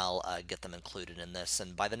me and I'll get them included in this.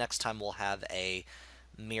 And by the next time, we'll have a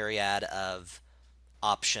myriad of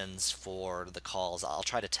options for the calls. I'll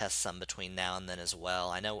try to test some between now and then as well.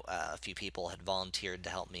 I know a few people had volunteered to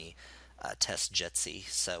help me test Jitsi,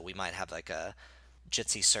 so we might have like a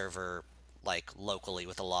Jitsi server like locally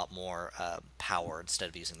with a lot more power instead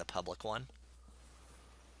of using the public one.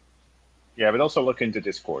 Yeah, but also look into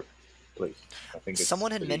Discord, please. I think someone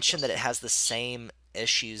had mentioned that it has the same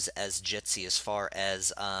issues as Jitsi as far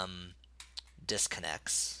as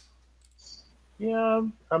disconnects. Yeah,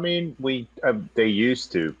 I mean, they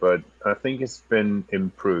used to, but I think it's been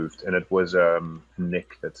improved, and it was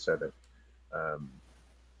Nick that said it.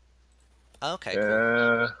 Okay,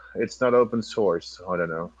 cool. It's not open source. I don't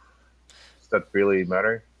know. Does that really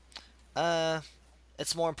matter?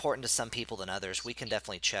 It's more important to some people than others. We can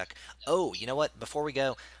definitely check. Oh, you know what? Before we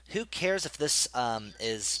go, who cares if this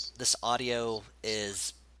audio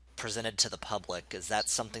is presented to the public? Is that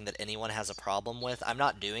something that anyone has a problem with? I'm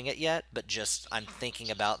not doing it yet, but just I'm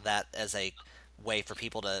thinking about that as a way for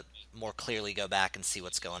people to more clearly go back and see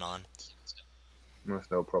what's going on.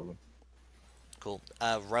 That's no problem. Cool.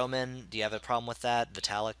 Roman, do you have a problem with that?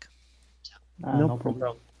 Vitalik? No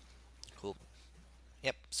problem. Cool.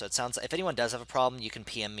 Yep. So it sounds, if anyone does have a problem, you can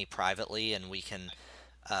PM me privately and we can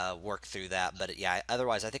work through that. But yeah,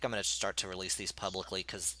 otherwise I think I'm going to start to release these publicly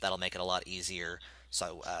because that'll make it a lot easier.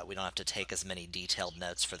 So we don't have to take as many detailed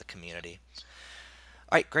notes for the community.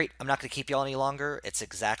 All right, great. I'm not going to keep you all any longer. It's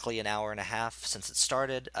exactly an hour and a half since it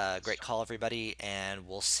started. Great call, everybody, and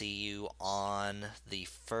we'll see you on the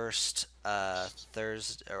first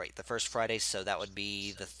Thursday. All right, the first Friday. So that would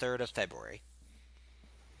be the 3rd of February.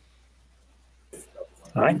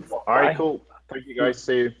 All right. All right, cool. Thank you, guys.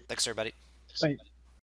 See you. Thanks, everybody. Bye.